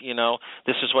face.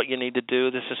 This is what you need to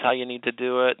do. This is how you need to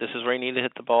do it. This is where you need to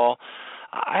hit the ball.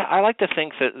 I like to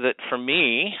think that for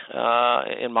me,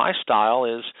 in my style,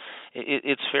 is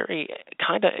it's very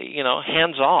kind of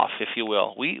hands off, if you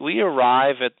will. We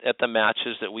arrive at the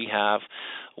matches that we have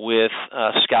with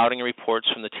scouting reports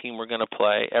from the team we're going to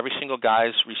play. Every single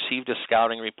guy's received a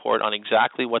scouting report on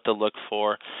exactly what to look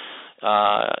for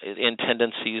in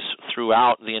tendencies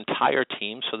throughout the entire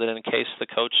team, so that in case the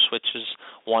coach switches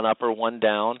one up or one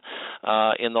down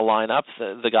in the lineup,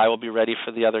 the guy will be ready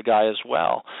for the other guy as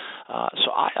well.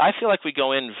 So I feel like we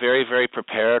go in very, very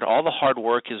prepared. All the hard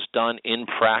work is done in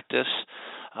practice.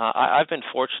 I've been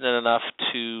fortunate enough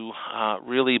to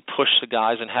really push the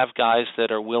guys and have guys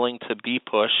that are willing to be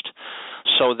pushed,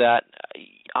 so that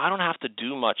I don't have to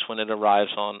do much when it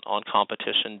arrives on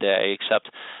competition day, except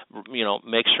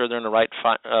make sure they're in the right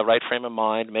frame of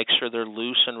mind, make sure they're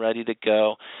loose and ready to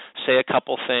go, say a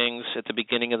couple things at the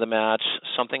beginning of the match,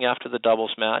 something after the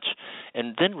doubles match,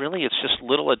 and then really it's just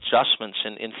little adjustments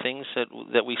in things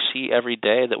that we see every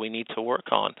day that we need to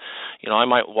work on. I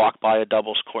might walk by a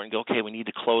doubles court and go, okay, we need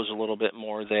to close a little bit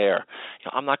more there.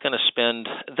 I'm not going to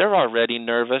they're already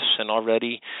nervous and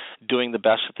already doing the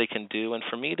best that they can do, and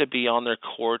for me to be on their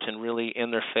court and really in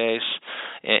their face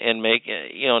and make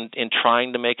in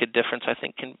trying to make a difference, I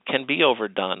think can be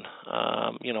overdone.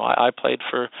 I played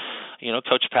for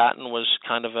Coach Patton was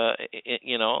kind of a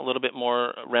little bit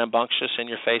more rambunctious, in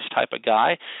your face type of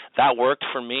guy. That worked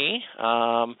for me.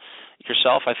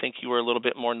 Yourself, I think you were a little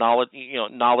bit more knowledge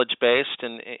based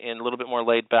and a little bit more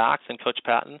laid back than Coach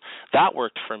Patton. That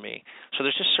worked for me. So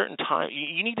there's just certain time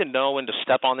you need to know when to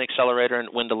step on the accelerator and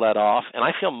when to let off. And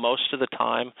I feel most of the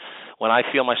time when I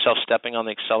feel myself stepping on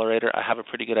the accelerator, I have a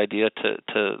pretty good idea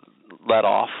to let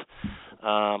off.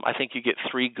 I think you get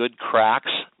 3 good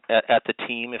cracks at the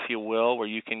team, if you will, where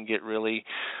you can get really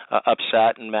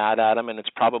upset and mad at them, and it's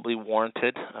probably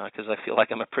warranted because I feel like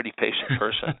I'm a pretty patient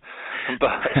person.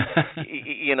 But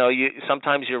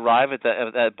sometimes you arrive at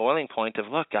that boiling point of,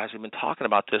 look, guys, we've been talking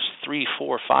about this 3,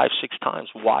 4, 5, 6 times.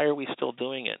 Why are we still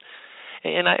doing it?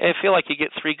 And I feel like you get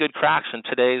 3 good cracks in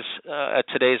today's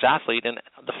athlete, and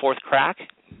the 4th crack,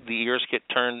 the ears get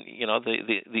turned.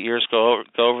 The ears go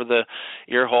over the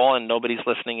ear hole, and nobody's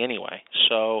listening anyway.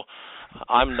 So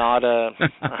I'm not a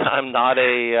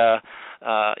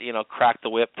crack the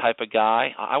whip type of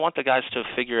guy. I want the guys to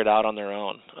figure it out on their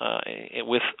own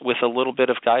with a little bit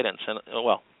of guidance. And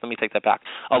let me take that back.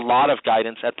 A lot of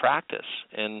guidance at practice.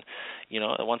 And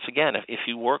once again, if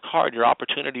you work hard, your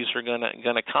opportunities are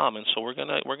gonna come. And so we're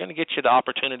gonna get you the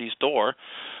opportunities door.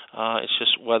 It's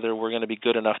just whether we're going to be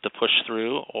good enough to push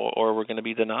through or we're going to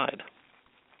be denied.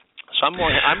 So I'm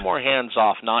more hands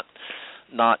off, not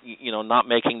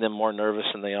making them more nervous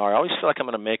than they are. I always feel like I'm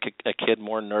going to make a kid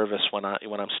more nervous when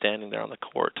I'm standing there on the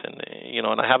court, and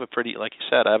and I have a pretty, like you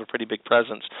said, I have a pretty big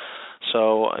presence.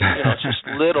 So it's just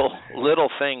little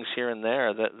things here and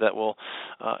there that will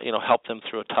help them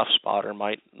through a tough spot or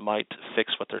might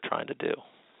fix what they're trying to do.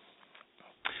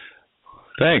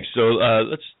 Thanks. So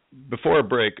before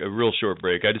a real short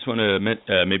break, I just want to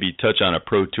maybe touch on a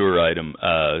Pro Tour item,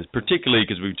 particularly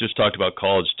because we've just talked about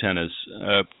college tennis.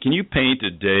 Can you paint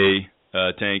a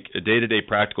day-to-day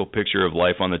practical picture of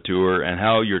life on the tour and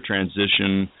how your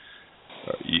transition,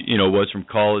 was from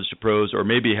college to pros, or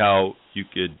maybe how you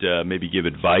could maybe give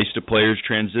advice to players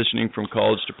transitioning from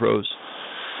college to pros?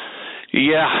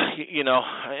 Yeah,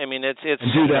 I mean, it's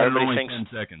and do that in only 10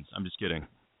 seconds. I'm just kidding.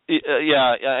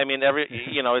 Yeah, I mean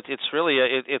it's really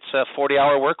it's a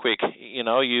 40-hour work week. I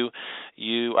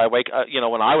wake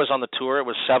when I was on the tour, it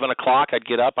was 7:00. I'd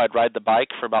get up, I'd ride the bike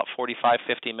for about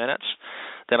 45-50 minutes.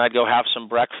 Then I'd go have some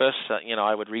breakfast.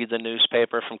 I would read the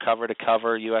newspaper from cover to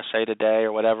cover, USA Today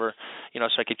or whatever, so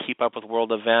I could keep up with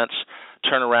world events.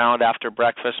 Turn around after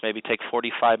breakfast, maybe take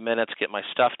 45 minutes, get my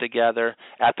stuff together.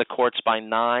 At the courts by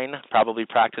 9, probably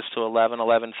practice to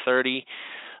 11:30.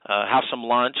 Have some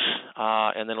lunch,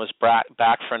 and then was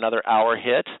back for another hour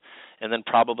hit, and then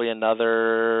probably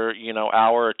another,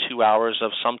 hour or 2 hours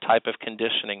of some type of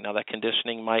conditioning. Now, that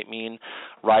conditioning might mean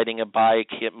riding a bike.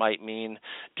 It might mean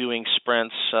doing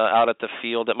sprints out at the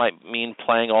field. It might mean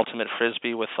playing ultimate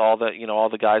frisbee with all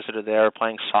the guys that are there,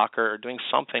 playing soccer, or doing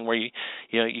something where you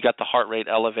got the heart rate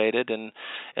elevated and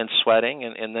sweating,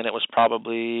 and then it was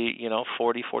probably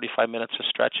 40, 45 minutes of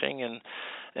stretching,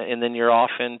 and then you're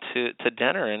off into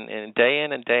dinner, and day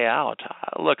in and day out.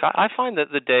 Look, I find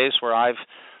that the days where I've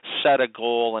set a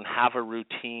goal and have a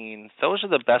routine, those are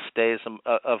the best days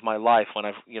of my life, when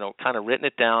I've kind of written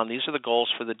it down. These are the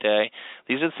goals for the day.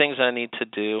 These are the things I need to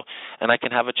do, and I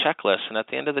can have a checklist. And at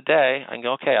the end of the day, I can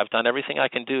go, okay, I've done everything I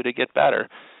can do to get better,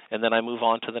 and then I move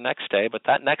on to the next day. But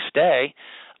that next day,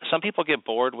 some people get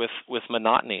bored with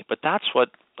monotony, but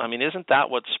isn't that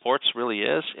what sports really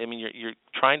is? I mean, you're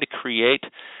trying to create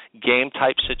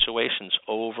game-type situations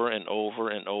over and over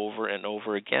and over and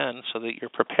over again so that you're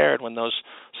prepared when those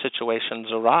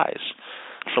situations arise.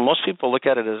 So most people look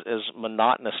at it as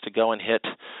monotonous to go and hit,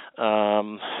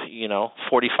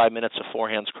 45 minutes of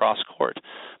forehands cross court.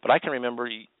 But I can remember,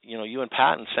 you and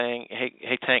Patton saying,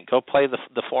 hey, Tank, go play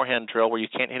the forehand drill where you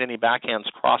can't hit any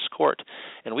backhands cross court.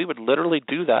 And we would literally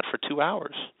do that for 2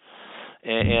 hours.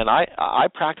 And I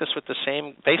practiced with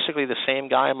basically the same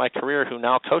guy in my career who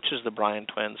now coaches the Bryan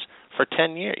twins for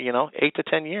 10 years, 8 to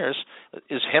 10 years,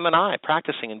 is him and I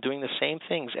practicing and doing the same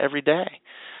things every day.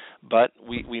 But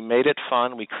we made it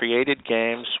fun. We created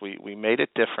games. We made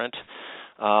it different.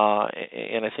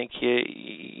 And I think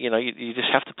you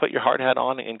just have to put your hard hat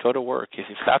on and go to work. If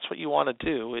that's what you want to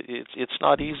do, it's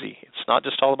not easy. It's not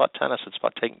just all about tennis. It's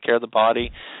about taking care of the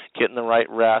body, getting the right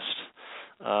rest.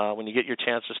 When you get your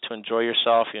chances to enjoy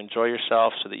yourself, you enjoy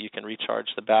yourself so that you can recharge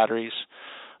the batteries.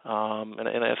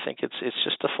 And I think it's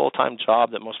just a full-time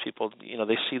job that most people,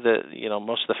 they see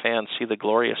most of the fans see the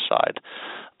glorious side.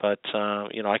 But,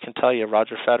 I can tell you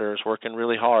Roger Federer is working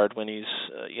really hard when he's,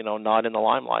 not in the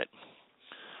limelight.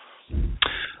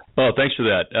 Well, thanks for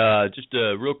that. Just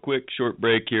a real quick short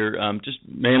break here. Just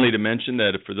mainly to mention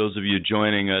that for those of you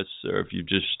joining us, or if you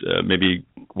just maybe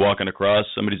walking across,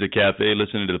 somebody's at a cafe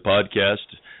listening to the podcast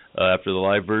after the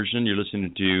live version, you're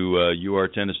listening to UR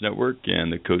Tennis Network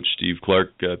and the Coach Steve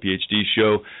Clark PhD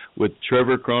show with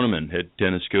Trevor Kroneman, head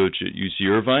tennis coach at UC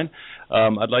Irvine.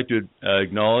 I'd like to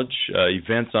acknowledge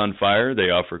Events on Fire.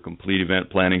 They offer complete event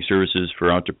planning services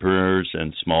for entrepreneurs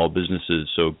and small businesses.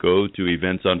 So go to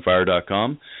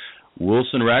eventsonfire.com.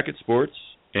 Wilson Racket Sports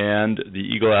and the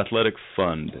Eagle Athletic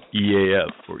Fund,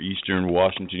 EAF, for Eastern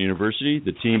Washington University,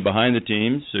 the team behind the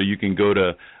teams. So you can go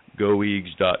to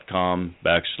goeags.com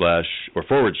 /EAF.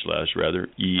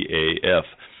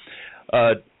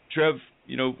 Trev,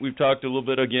 we've talked a little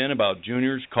bit again about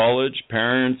juniors, college,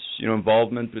 parents,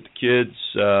 involvement with the kids.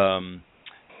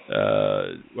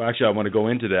 Actually, I want to go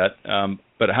into that.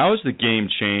 But how has the game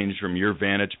changed from your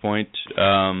vantage point?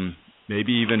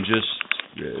 Maybe even just,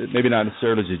 maybe not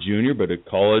necessarily as a junior, but a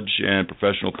college and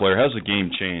professional player. How's the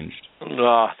game changed?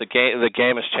 The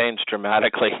game has changed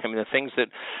dramatically. I mean, the things that,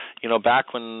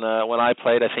 back when I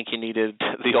played, I think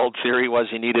the old theory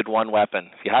was you needed one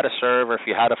weapon. If you had a serve or if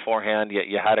you had a forehand,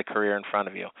 you had a career in front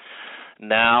of you.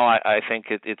 Now I think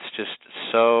it's just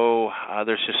so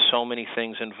there's just so many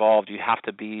things involved. You have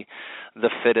to be the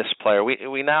fittest player.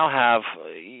 We now have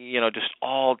just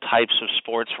all types of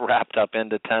sports wrapped up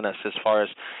into tennis. As far as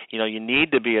you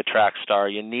need to be a track star.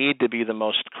 You need to be the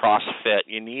most CrossFit.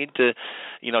 You need to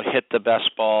hit the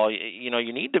best ball.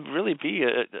 You need to really be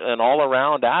an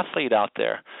all-around athlete out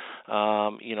there.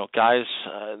 Guys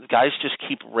just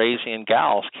keep raising, and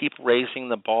gals keep raising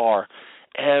the bar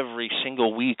every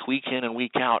single week in and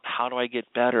week out. How do I get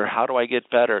better? How do I get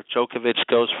better? Djokovic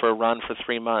goes for a run for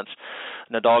 3 months.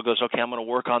 Nadal goes, okay, I'm going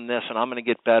to work on this and I'm going to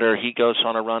get better. He goes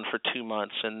on a run for 2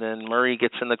 months, and then Murray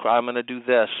gets in the crowd. I'm going to do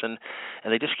this, and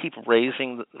they just keep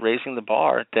raising the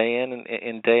bar day in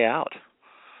and day out.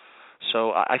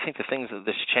 So I think the things that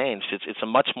this changed. It's a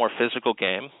much more physical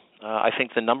game. I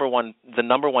think the number one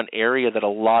area that a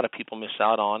lot of people miss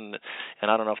out on, and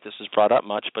I don't know if this is brought up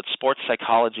much, but sports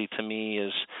psychology to me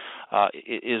is a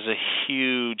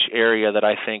huge area that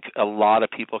I think a lot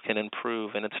of people can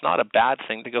improve. And it's not a bad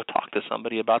thing to go talk to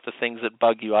somebody about the things that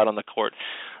bug you out on the court,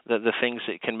 the things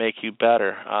that can make you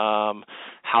better,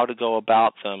 how to go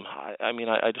about them. I mean,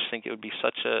 I just think it would be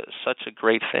such a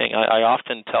great thing. I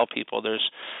often tell people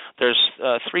there's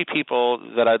 3 people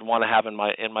that I'd want to have in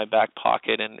my back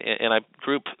pocket, and I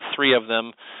group 3 of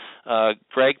them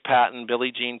Greg Patton,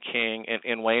 Billie Jean King,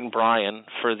 and Wayne Bryan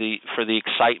for the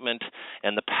excitement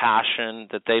and the passion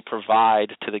that they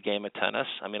provide to the game of tennis.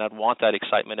 I mean, I'd want that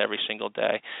excitement every single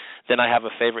day. Then I have a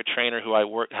favorite trainer who I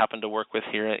happen to work with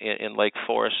here in Lake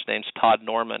Forest, named Todd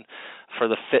Norman, for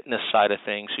the fitness side of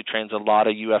things, who trains a lot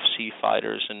of UFC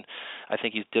fighters, and I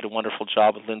think he did a wonderful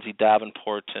job with Lindsay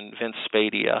Davenport and Vince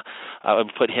Spadea. I would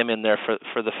put him in there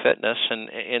for the fitness,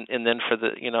 and then for the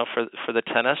for the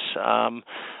tennis,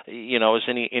 is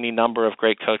any number of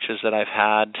great coaches that I've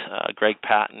had, Greg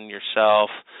Patton, yourself,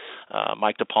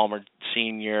 Mike DePalmer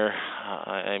Sr.,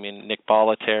 Nick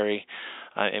Bollettieri.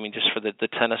 Just for the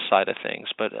tennis side of things.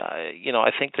 But,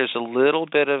 I think there's a little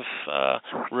bit of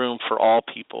room for all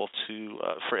people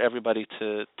for everybody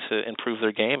to improve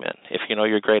their game in. If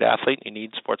you're a great athlete, you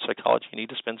need sports psychology, you need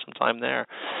to spend some time there.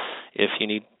 If you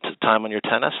need time on your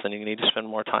tennis, then you need to spend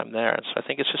more time there. And so I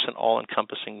think it's just an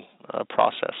all-encompassing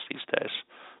process these days.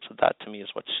 So that, to me, is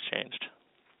what's changed.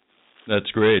 That's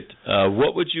great.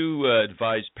 What would you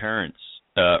advise parents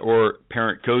or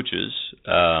parent coaches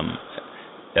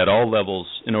at all levels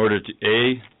in order to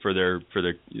for their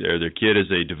kid as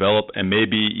they develop, and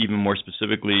maybe even more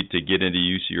specifically to get into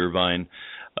UC Irvine?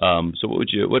 So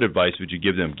what advice would you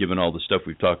give them, given all the stuff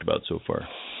we've talked about so far?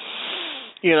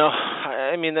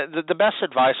 The best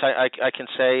advice I can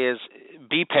say is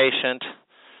be patient.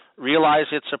 Realize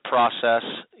it's a process.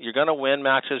 You're going to win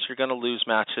matches. You're going to lose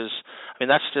matches.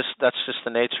 That's just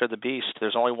the nature of the beast.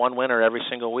 There's only one winner every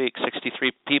single week.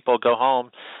 63 people go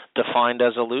home defined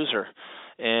as a loser.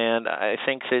 And I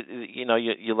think that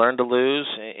you learn to lose,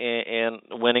 and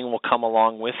winning will come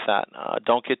along with that.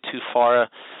 Don't get too far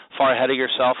ahead of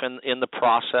yourself in the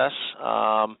process.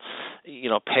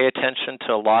 Pay attention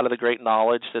to a lot of the great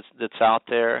knowledge that's out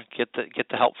there. Get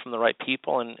the help from the right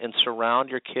people, and surround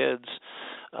your kids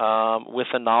with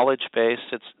a knowledge base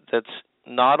that's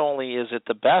not only is it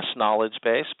the best knowledge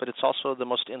base, but it's also the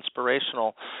most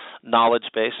inspirational knowledge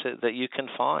base that you can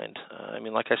find.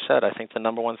 Like I said, I think the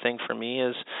number one thing for me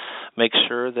is make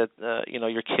sure that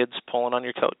your kid's pulling on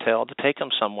your coattail to take them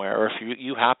somewhere. Or if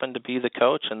you happen to be the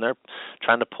coach and they're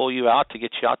trying to pull you out to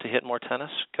get you out to hit more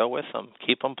tennis, go with them.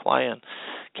 Keep them playing.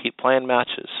 Keep playing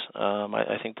matches.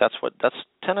 I think that's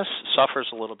tennis suffers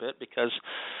a little bit because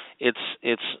it's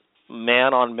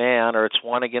man on man, or it's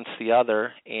one against the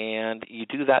other, and you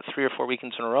do that 3 or 4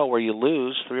 weekends in a row where you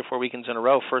lose 3 or 4 weekends in a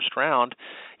row first round,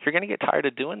 you're going to get tired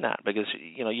of doing that because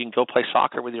you can go play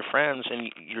soccer with your friends and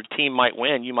your team might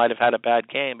win. You might have had a bad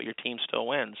game, but your team still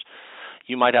wins.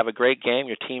 You might have a great game,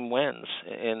 your team wins,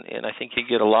 and I think you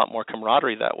get a lot more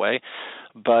camaraderie that way.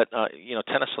 But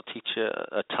tennis will teach you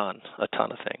a ton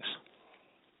of things.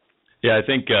 Yeah, I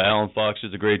think Alan Fox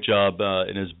does a great job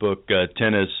in his book,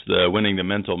 Tennis, Winning the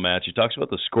Mental Match. He talks about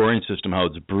the scoring system, how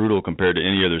it's brutal compared to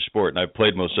any other sport. And I've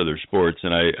played most other sports,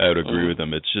 and I would agree with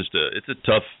him. It's just it's a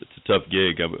tough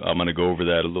gig. I'm going to go over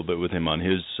that a little bit with him on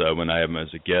his when I have him as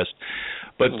a guest.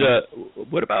 But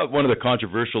what about one of the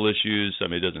controversial issues?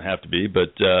 It doesn't have to be,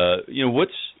 but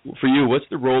what's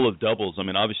the role of doubles?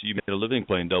 Obviously you made a living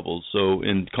playing doubles. So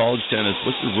in college tennis,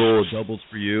 what's the role of doubles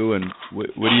for you, and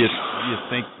what do you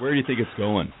think? Where do you think it's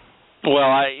going? Well,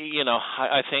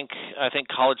 I think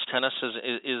college tennis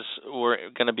is we're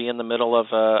going to be in the middle of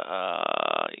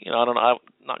I don't know, I'm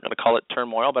not going to call it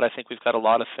turmoil, but I think we've got a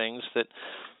lot of things that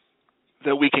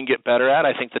we can get better at.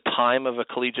 I think the time of a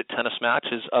collegiate tennis match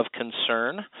is of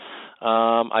concern.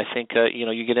 I think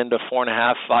you get into a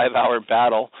 4.5, 5 hour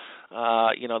battle.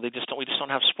 We just don't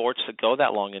have sports that go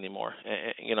that long anymore.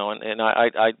 And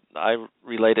I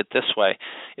relate it this way.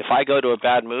 If I go to a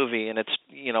bad movie and it's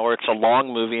or it's a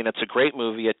long movie and it's a great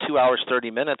movie at 2 hours 30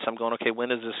 minutes, I'm going, okay,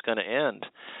 when is this going to end?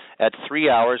 At 3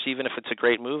 hours, even if it's a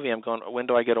great movie, I'm going, when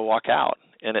do I get to walk out?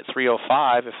 And at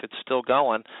 3:05, if it's still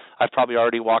going, I've probably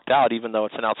already walked out, even though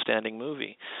it's an outstanding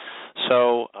movie.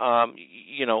 So,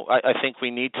 I think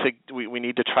we need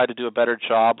to try to do a better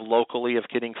job locally of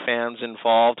getting fans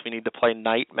involved. We need to play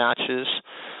night matches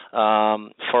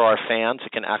for our fans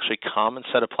that can actually come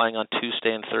instead of playing on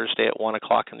Tuesday and Thursday at 1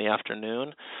 o'clock in the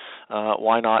afternoon.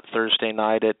 Why not Thursday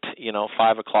night at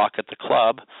 5 o'clock at the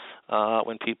club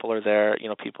when people are there?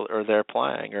 People are there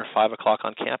playing, or 5 o'clock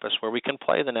on campus where we can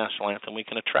play the national anthem. We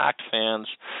can attract fans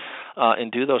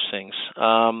and do those things.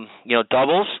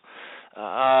 Doubles.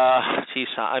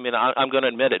 I'm going to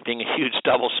admit it. Being a huge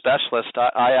double specialist,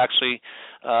 I actually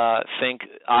think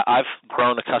I've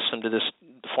grown accustomed to this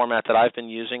format that I've been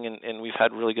using, and we've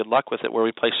had really good luck with it, where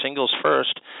we play singles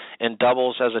first and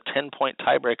doubles as a 10-point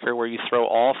tiebreaker, where you throw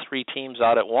all 3 teams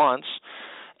out at once.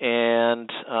 And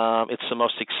it's the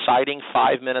most exciting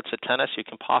 5 minutes of tennis you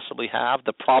can possibly have.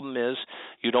 The problem is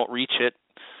you don't reach it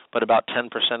but about 10%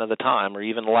 of the time, or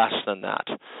even less than that.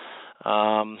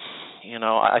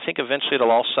 I think eventually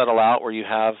it'll all settle out where you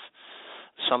have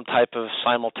some type of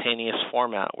simultaneous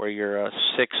format where you're a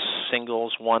 6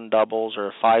 singles, 1 doubles,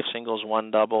 or 5 singles,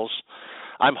 1 doubles.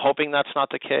 I'm hoping that's not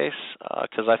the case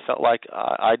because I felt like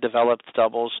I developed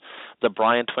doubles. The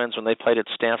Bryan twins, when they played at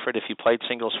Stanford, if you played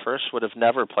singles first, would have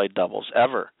never played doubles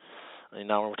ever. And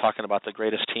now we're talking about the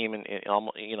greatest team in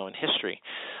history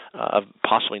of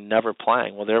possibly never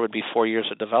playing. Well, there would be 4 years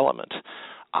of development.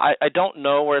 I don't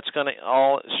know where it's going to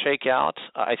all shake out.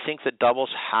 I think that doubles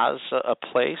has a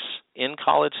place in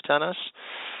college tennis,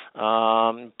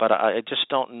 but I just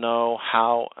don't know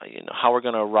how we're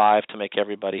going to arrive to make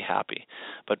everybody happy.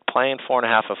 But playing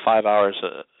 4.5 or 5 hours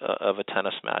of a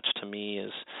tennis match to me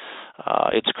is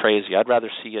it's crazy. I'd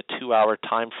rather see a 2-hour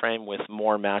time frame with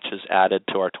more matches added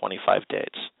to our 25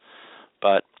 dates.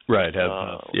 But right, So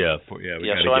I'm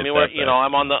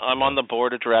on the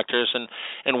board of directors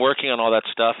and working on all that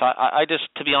stuff. I just,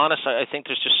 to be honest, I think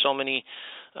there's just so many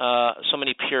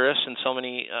purists and so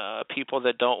many people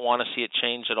that don't want to see it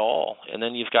change at all. And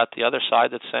then you've got the other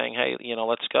side that's saying, hey,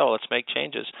 let's go, let's make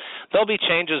changes. There'll be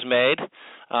changes made.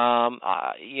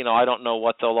 I don't know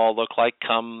what they'll all look like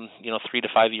come 3 to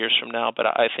 5 years from now, but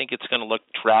I think it's going to look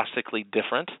drastically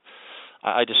different.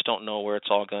 I just don't know where it's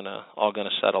all gonna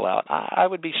settle out. I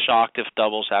would be shocked if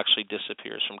doubles actually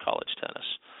disappears from college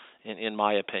tennis, in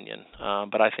my opinion.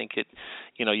 But I think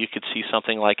you could see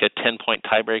something like a 10-point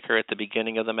tiebreaker at the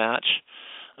beginning of the match,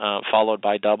 followed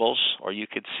by doubles, or you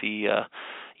could see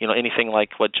anything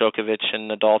like what Djokovic and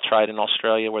Nadal tried in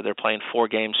Australia, where they're playing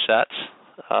 4-game sets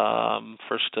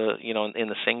first, in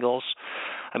the singles.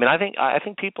 I mean, I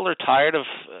think people are tired of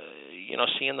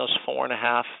seeing those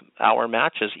 4.5-hour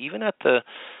matches, even at the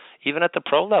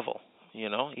pro level.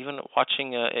 Even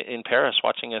watching in Paris,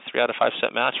 watching a 3 out of 5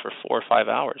 set match for 4 or 5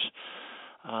 hours.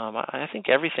 I think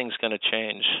everything's going to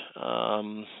change.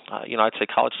 I'd say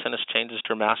college tennis changes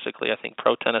dramatically. I think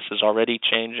pro tennis is already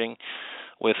changing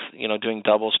with doing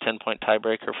doubles, 10-point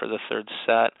tiebreaker for the third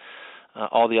set.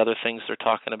 All the other things they're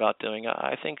talking about doing.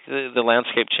 I think the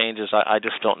landscape changes. I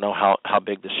just don't know how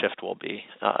big the shift will be.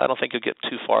 I don't think you'll get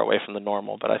too far away from the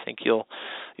normal, but I think you'll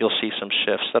see some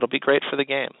shifts that'll be great for the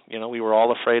game. We were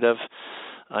all afraid of.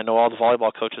 I know all the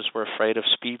volleyball coaches were afraid of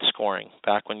speed scoring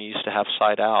back when you used to have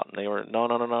side out, and they were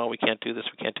no, we can't do this,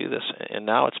 and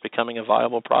now it's becoming a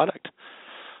viable product.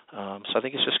 So I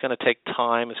think it's just going to take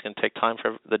time. It's going to take time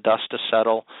for the dust to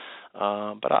settle.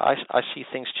 But I see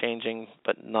things changing,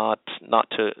 but not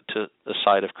to the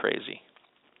side of crazy.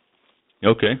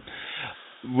 Okay.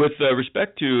 With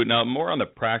respect to, now more on the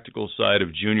practical side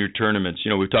of junior tournaments,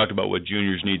 we've talked about what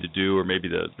juniors need to do, or maybe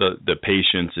the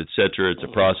patience, et cetera. It's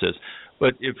a process.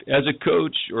 But if, as a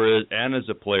coach and as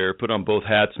a player, put on both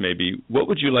hats maybe, what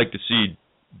would you like to see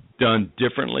done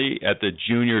differently at the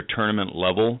junior tournament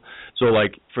level? So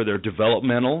like for their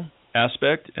developmental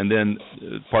aspect, and then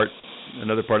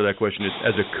another part of that question is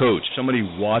as a coach, somebody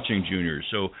watching juniors.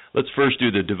 So let's first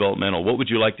do the developmental. What would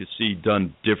you like to see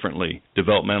done differently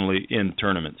developmentally in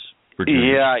tournaments for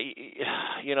juniors?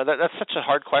 Yeah, that's such a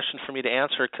hard question for me to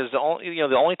answer, because the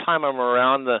only time I'm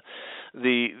around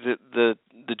the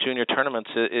junior tournaments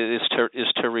is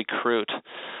to recruit.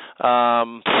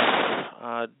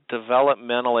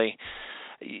 Developmentally,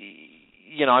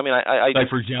 I like,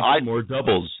 for example, more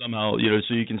doubles somehow,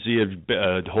 so you can see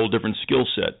a whole different skill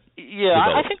set. Yeah,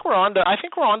 I think we're on to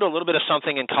a little bit of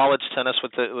something in college tennis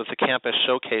with the campus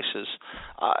showcases.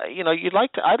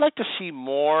 I'd like to see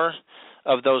more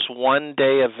of those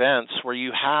one-day events where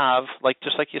you have,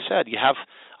 just like you said, you have,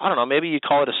 I don't know, maybe you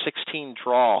call it a 16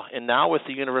 draw, and now with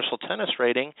the universal tennis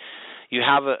rating, you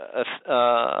have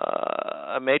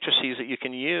a matrices that you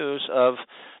can use of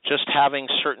just having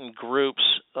certain groups,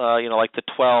 like the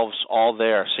 12s all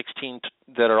there, 16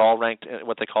 that are all ranked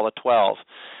what they call a 12.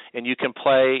 And you can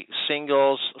play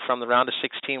singles from the round of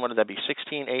 16. What would that be?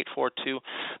 16, 8, 4, 2.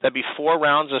 That'd be 4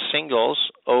 rounds of singles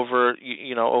over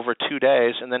 2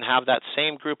 days, and then have that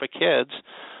same group of kids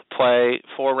play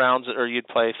 4 rounds, or you'd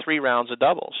play 3 rounds of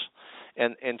doubles.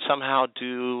 And somehow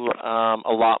do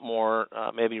a lot more,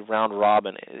 maybe round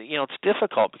robin. It's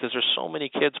difficult because there's so many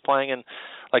kids playing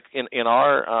in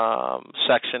our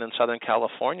section in Southern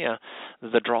California.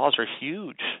 The draws are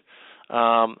huge.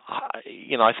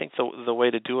 I think the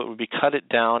way to do it would be cut it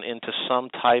down into some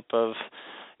type of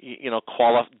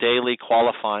daily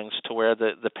qualifyings, to where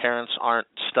the parents aren't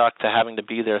stuck to having to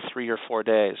be there 3 or 4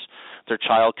 days. Their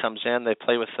child comes in, they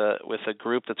play with a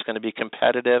group that's going to be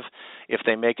competitive. If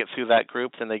they make it through that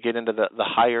group, then they get into the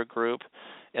higher group,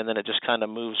 and then it just kind of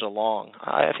moves along.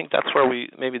 I think that's where we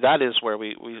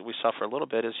suffer a little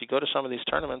bit. Is you go to some of these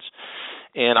tournaments,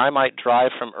 and I might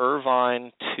drive from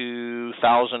Irvine to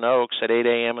Thousand Oaks at 8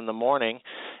 a.m. in the morning,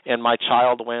 and my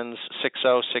child wins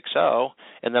 6-0, 6-0,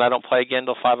 and then I don't play again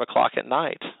till 5 o'clock at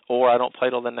night, or I don't play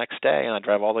till the next day, and I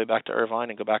drive all the way back to Irvine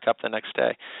and go back up the next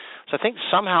day. So I think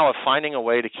somehow of finding a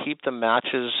way to keep the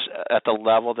matches at the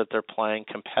level that they're playing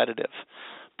competitive,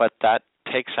 but that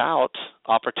takes out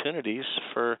opportunities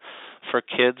for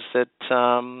kids that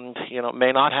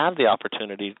may not have the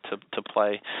opportunity to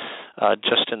play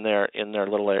just in their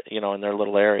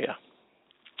little area.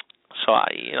 So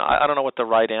I don't know what the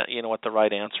right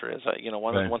answer is.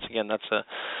 Once again,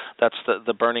 that's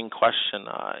the burning question.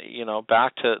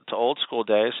 Back to old school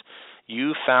days,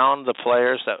 you found the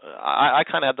players that I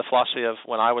kind of had the philosophy of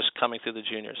when I was coming through the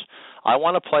juniors. I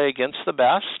want to play against the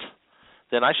best.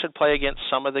 Then I should play against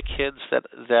some of the kids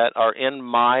that are in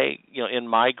my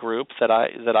group that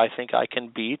I think I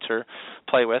can beat or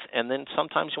play with, and then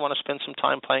sometimes you want to spend some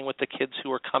time playing with the kids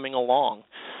who are coming along.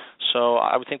 So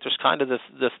I would think there's kind of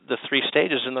the three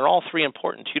stages, and they're all three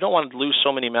important. You don't want to lose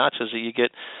so many matches that you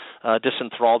get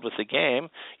disenthralled with the game.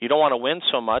 You don't want to win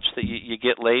so much that you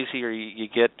get lazy or you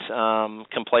get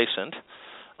complacent.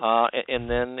 And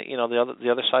then the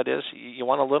other side is you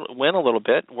want to win a little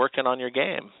bit, working on your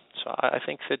game. So I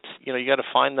think that you got to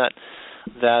find that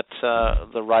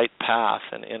the right path,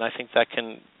 and I think that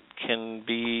can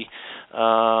be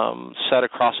set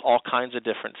across all kinds of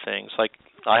different things. Like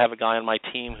I have a guy on my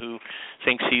team who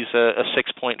thinks he's a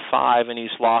 6.5, and he's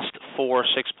lost 4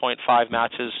 6.5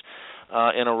 matches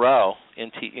in a row in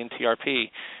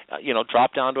TRP.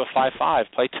 Drop down to a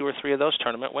 5.5, play 2 or 3 of those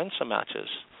tournament, win some matches,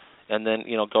 and then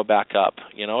go back up.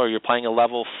 Or you're playing a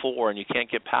level 4 and you can't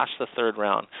get past the third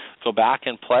round. Go back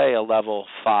and play a level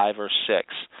 5 or 6.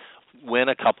 Win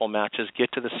a couple matches,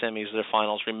 get to the semis or the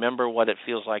finals. Remember what it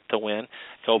feels like to win.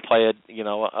 Go play a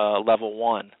level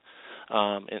 1.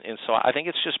 And so I think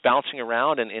it's just bouncing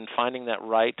around and finding that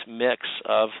right mix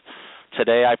of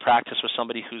today I practice with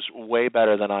somebody who's way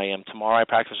better than I am. Tomorrow I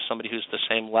practice with somebody who's the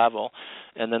same level.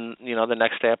 And then, the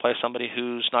next day I play somebody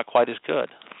who's not quite as good.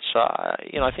 So,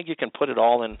 I think you can put it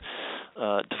all in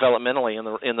developmentally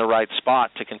in the right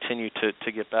spot to continue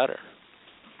to get better.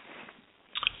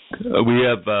 We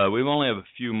only have a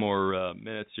few more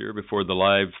minutes here before the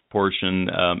live portion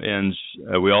ends.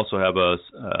 We also have a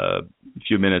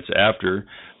few minutes after.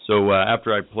 So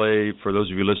after I play, for those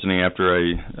of you listening, after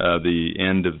the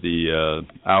end of the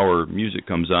hour music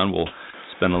comes on, we'll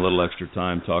spend a little extra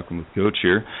time talking with Coach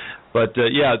here. But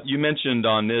you mentioned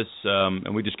on this,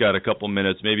 and we just got a couple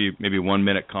minutes, maybe 1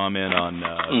 minute comment on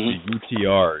the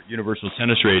UTR, Universal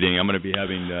Tennis Rating. I'm going to be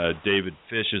having David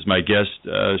Fish as my guest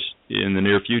in the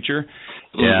near future,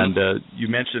 and you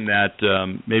mentioned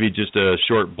that. Maybe just a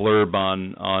short blurb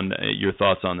on your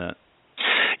thoughts on that.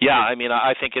 Yeah,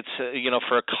 I think it's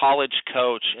for a college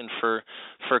coach and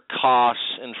for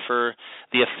costs and for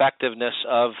the effectiveness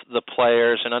of the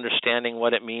players and understanding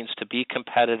what it means to be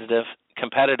competitive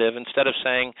instead of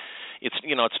saying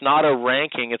it's not a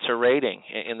ranking, it's a rating,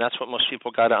 and that's what most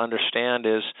people got to understand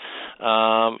is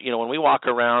when we walk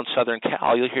around Southern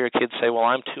Cal, you'll hear kids say, well,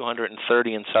 I'm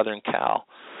 230 in Southern Cal.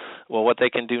 Well, what they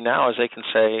can do now is they can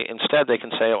say,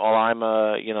 well, I'm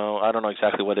I don't know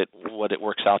exactly what it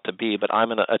works out to be, but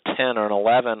I'm a 10 or an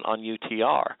 11 on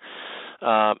UTR.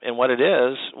 And what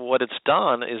it's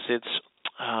done is it's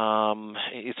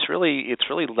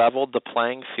really leveled the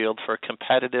playing field for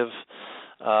competitive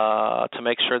to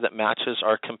make sure that matches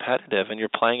are competitive and you're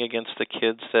playing against the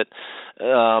kids that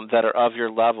are of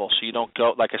your level. So you don't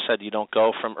go, like I said, you don't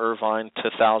go from Irvine to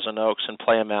Thousand Oaks and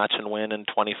play a match and win in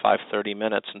 25, 30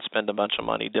 minutes and spend a bunch of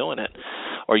money doing it.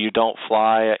 Or you don't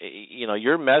fly,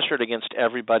 you're measured against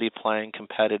everybody playing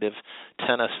competitive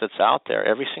tennis that's out there.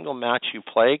 Every single match you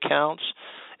play counts.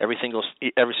 Every single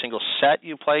set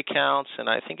you play counts, and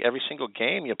I think every single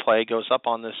game you play goes up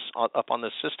on this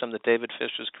system that David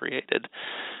Fish has created.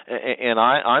 And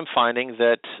I'm finding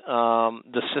that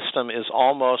the system is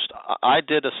almost.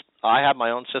 I have my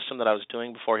own system that I was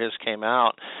doing before his came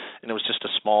out, and it was just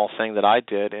a small thing that I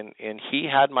did, and he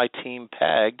had my team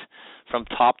pegged from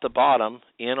top to bottom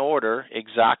in order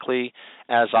exactly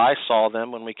as I saw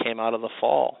them when we came out of the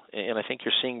fall. And I think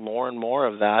you're seeing more and more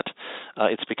of that.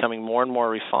 It's becoming more and more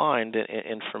refined.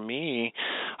 And for me,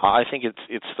 I think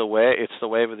it's the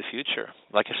wave of the future.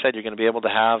 Like I said, you're going to be able to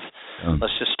have.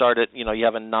 Let's just start at you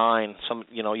have a 9.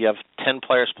 You have 10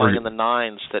 players playing in the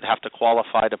 9s that have to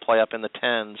qualify to play up in the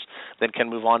 10s, then can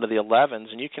move on to the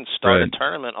 11s, and you can start a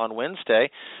tournament on Wednesday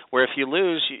where if you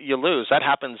lose, you lose. That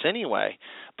happens anyway.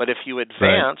 But if you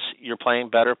advance, you're playing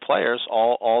better players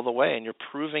all the way, and you're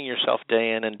proving yourself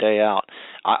day in and day out.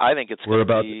 I think it's going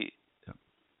to be.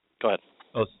 Go ahead.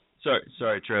 Oh,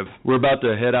 sorry, Trev. We're about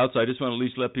to head out, so I just want to at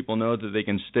least let people know that they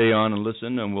can stay on and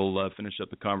listen, and we'll finish up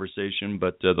the conversation.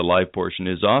 But the live portion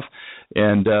is off,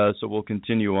 and so we'll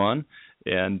continue on.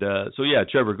 And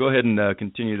Trevor, go ahead and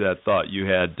continue that thought you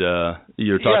had.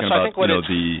 You're talking about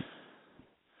the.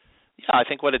 Yeah, I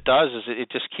think what it does is it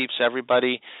just keeps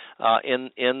everybody in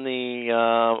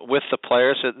the with the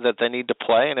players that they need to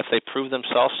play, and if they prove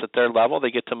themselves at their level,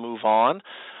 they get to move on.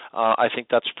 I think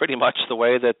that's pretty much the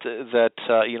way that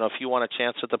if you want a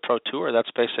chance at the Pro Tour,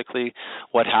 that's basically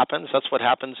what happens. That's what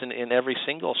happens in every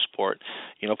single sport.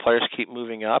 Players keep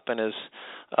moving up, and as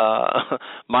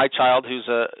my child, who's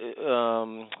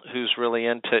really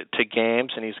into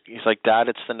games, and he's like, Dad,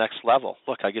 it's the next level.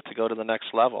 Look, I get to go to the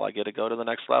next level. I get to go to the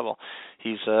next level.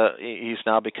 He's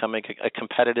now becoming a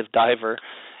competitive diver,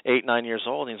 8-9 years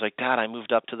old, and he's like, Dad, I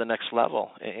moved up to the next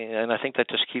level. And I think that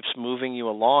just keeps moving you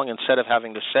along instead of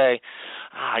having to say,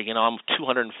 I'm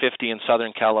 250 in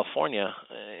Southern California,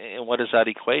 and what does that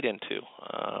equate into?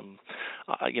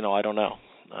 I don't know.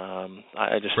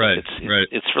 I just think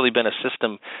it's really been a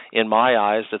system in my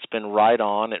eyes that's been right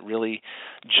on. It really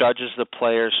judges the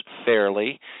players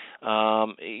fairly.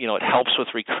 It helps with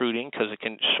recruiting because it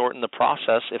can shorten the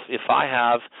process. If I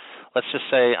have, let's just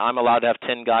say I'm allowed to have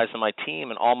 10 guys on my team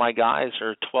and all my guys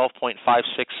are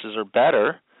 12.56s or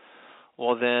better,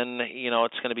 well then,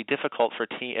 it's going to be difficult for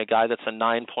a guy that's a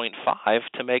 9.5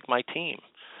 to make my team.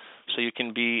 So you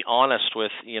can be honest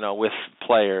with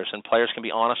players, and players can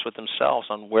be honest with themselves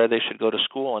on where they should go to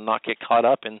school and not get caught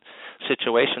up in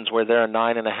situations where they're a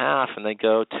 9.5 and they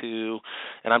go to,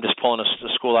 and I'm just pulling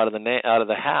a school out of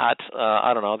the hat.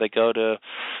 I don't know. They go to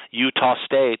Utah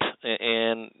State,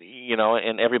 and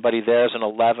everybody there is an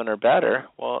 11 or better.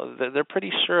 Well, they're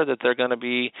pretty sure that they're going to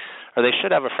be, or they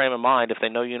should have a frame of mind if they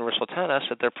know universal tennis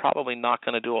that they're probably not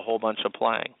going to do a whole bunch of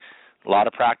playing. A lot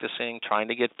of practicing, trying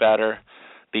to get better,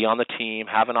 be on the team,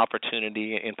 have an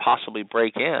opportunity, and possibly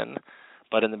break in.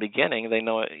 But in the beginning, they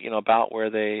know about where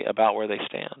they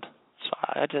stand. So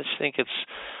I just think it's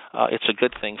a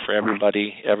good thing for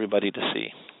everybody to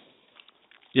see.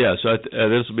 Yeah, so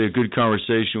this will be a good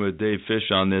conversation with Dave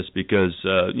Fish on this because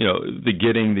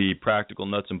getting the practical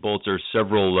nuts and bolts. There are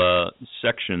several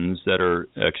sections that are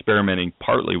experimenting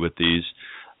partly with these.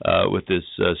 With this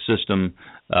system,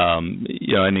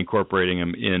 and incorporating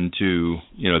them into,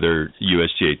 their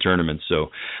USTA tournaments.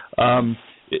 So,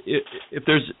 if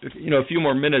there's, a few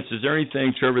more minutes, is there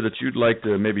anything, Trevor, that you'd like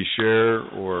to maybe share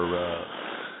or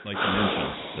like to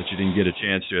mention that you didn't get a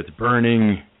chance to? It's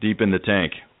burning deep in the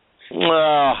tank. Well,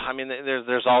 I mean,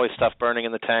 there's always stuff burning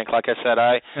in the tank. Like I said,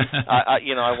 I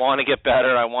want to get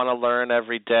better. I want to learn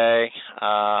every day.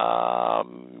 I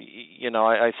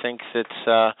think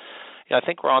that. I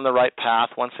think we're on the right path.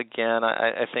 Once again,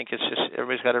 I think it's just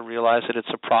everybody's got to realize that it's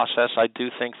a process. I do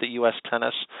think that U.S.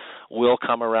 tennis will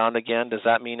come around again. Does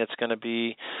that mean it's going to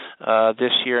be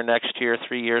this year, next year,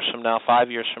 3 years from now, 5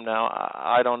 years from now?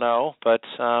 I don't know, but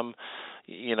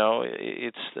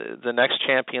it's the next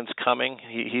champion's coming.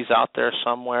 He's out there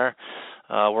somewhere.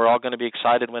 We're all going to be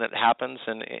excited when it happens.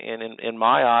 And in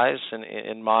my eyes and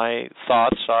in my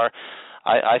thoughts are.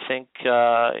 I think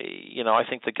I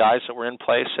think the guys that were in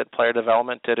place at Player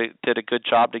Development did a good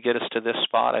job to get us to this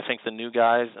spot. I think the new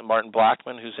guys, Martin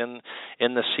Blackman, who's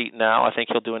in the seat now, I think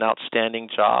he'll do an outstanding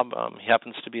job. He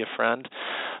happens to be a friend,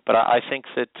 but I think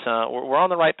that we're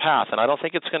on the right path, and I don't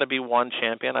think it's going to be one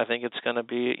champion. I think it's going to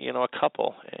be a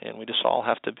couple, and we just all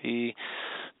have to be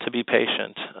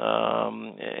patient.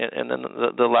 And then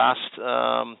the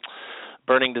last.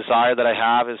 Burning desire that I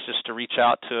have is just to reach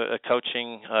out to a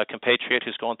coaching compatriot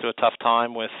who's going through a tough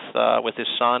time with his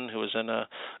son who was in a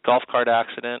golf cart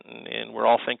accident, and we're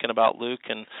all thinking about Luke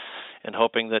and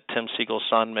hoping that Tim Siegel's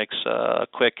son makes a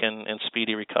quick and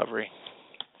speedy recovery.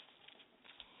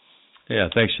 Yeah,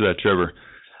 thanks for that, Trevor.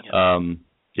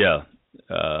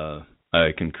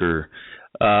 I concur.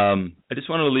 I just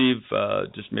want to leave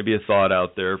just maybe a thought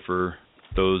out there for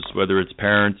those, whether it's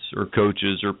parents or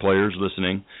coaches or players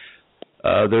listening.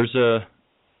 There's a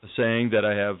saying that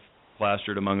I have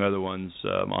plastered, among other ones,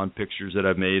 on pictures that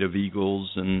I've made of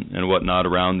eagles and whatnot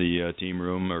around the team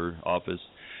room or office.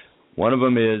 One of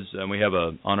them is, and we have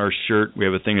on our shirt, we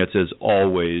have a thing that says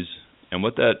always. And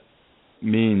what that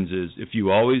means is if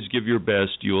you always give your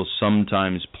best, you will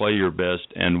sometimes play your best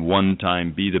and one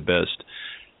time be the best.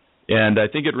 And I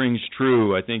think it rings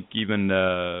true. I think even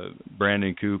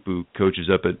Brandon Coop, who coaches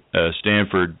up at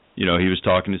Stanford, he was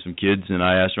talking to some kids, and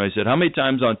I asked him, I said, how many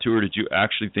times on tour did you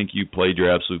actually think you played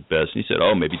your absolute best? And he said,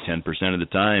 maybe 10% of the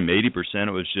time. 80%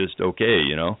 it was just okay,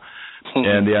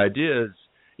 And the idea is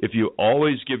if you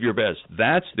always give your best,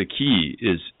 that's the key,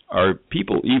 is are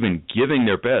people even giving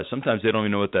their best? Sometimes they don't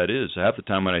even know what that is. Half the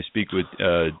time when I speak with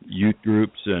youth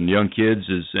groups and young kids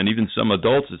and even some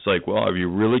adults, it's like, well, are you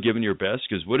really giving your best?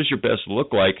 Because what does your best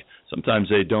look like? Sometimes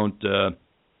they don't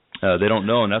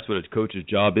know, and that's what a coach's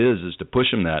job is to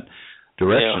push them that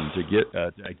direction, to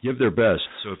give their best.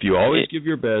 So if you always give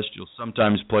your best, you'll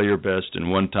sometimes play your best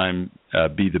and one time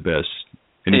be the best.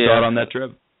 Any thought on that,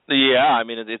 Trev? Yeah, I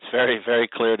mean, it's very, very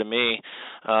clear to me.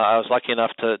 I was lucky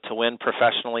enough to win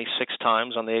professionally 6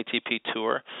 times on the ATP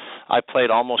Tour. I played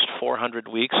almost 400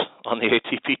 weeks on the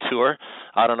ATP Tour.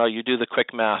 I don't know, you do the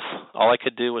quick math. All I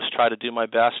could do was try to do my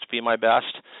best, be my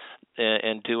best,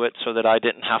 and do it so that I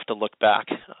didn't have to look back.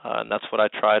 And that's what I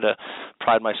try to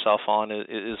pride myself on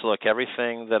is look,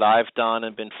 everything that I've done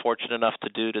and been fortunate enough to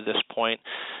do to this point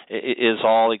is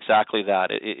all exactly that.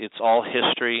 It's all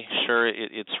history. Sure,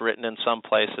 it's written in some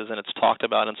places and it's talked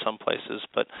about in some places,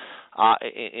 but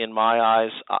in my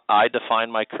eyes, I define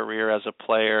my career as a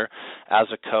player, as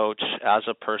a coach, as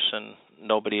a person.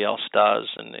 Nobody else does,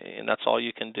 and that's all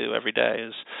you can do every day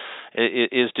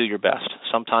is do your best.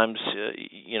 Sometimes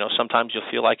sometimes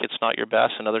you'll feel like it's not your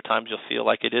best, and other times you'll feel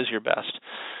like it is your best.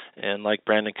 And like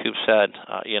Brandon Coop said,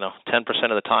 10%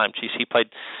 of the time, geez, he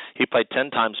played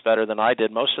 10 times better than I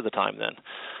did most of the time then.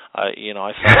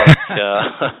 I felt like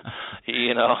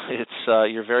it's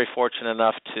you're very fortunate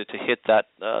enough to hit that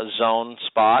zone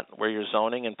spot where you're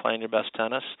zoning and playing your best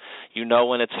tennis. You know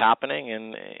when it's happening,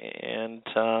 and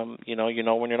you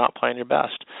know when you're not playing your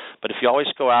best. But if you always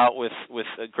go out with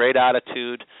a great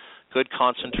attitude, good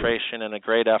concentration, and a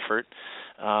great effort,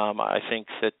 I think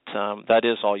that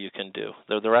is all you can do.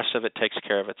 The rest of it takes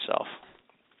care of itself.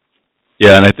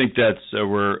 Yeah, and I think that's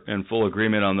we're in full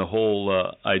agreement on the whole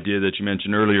idea that you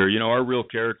mentioned earlier. Our real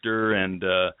character and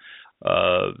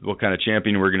what kind of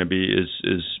champion we're going to be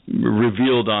is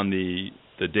revealed on the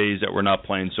days that we're not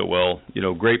playing so well.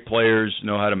 Great players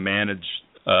know how to manage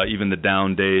even the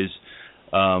down days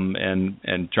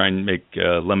and try and make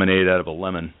lemonade out of a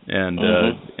lemon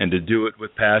and to do it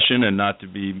with passion and not to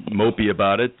be mopey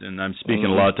about it. And I'm speaking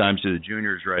a lot of times to the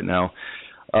juniors right now.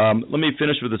 Let me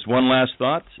finish with this one last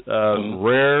thought.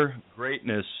 Rare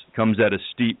greatness comes at a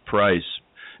steep price.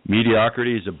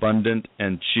 Mediocrity is abundant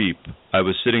and cheap. I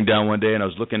was sitting down one day and I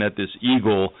was looking at this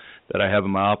eagle that I have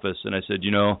in my office, and I said,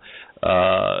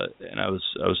 and I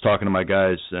was talking to my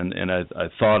guys, and I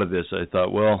thought of this. I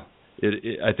thought, well,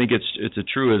 I think it's a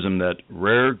truism that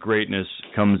rare greatness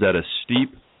comes at a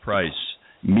steep price.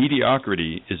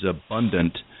 Mediocrity is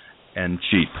abundant and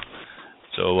cheap.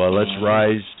 So let's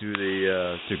rise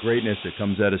to greatness. It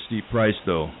comes at a steep price,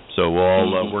 though. So we'll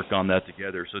all work on that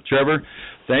together. So, Trevor,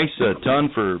 thanks a ton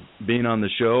for being on the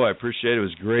show. I appreciate it. It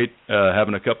was great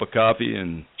having a cup of coffee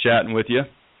and chatting with you.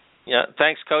 Yeah,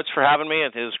 thanks, Coach, for having me.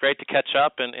 It was great to catch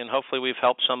up, and hopefully we've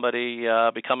helped somebody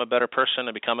become a better person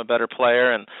and become a better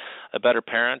player and a better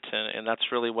parent, and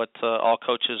that's really what all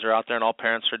coaches are out there and all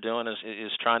parents are doing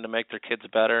is trying to make their kids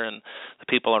better and the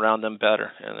people around them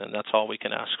better, and that's all we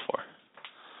can ask for.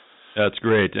 That's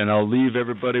great, and I'll leave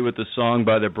everybody with the song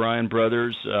by the Bryan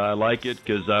Brothers. I like it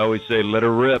because I always say, let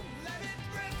her rip.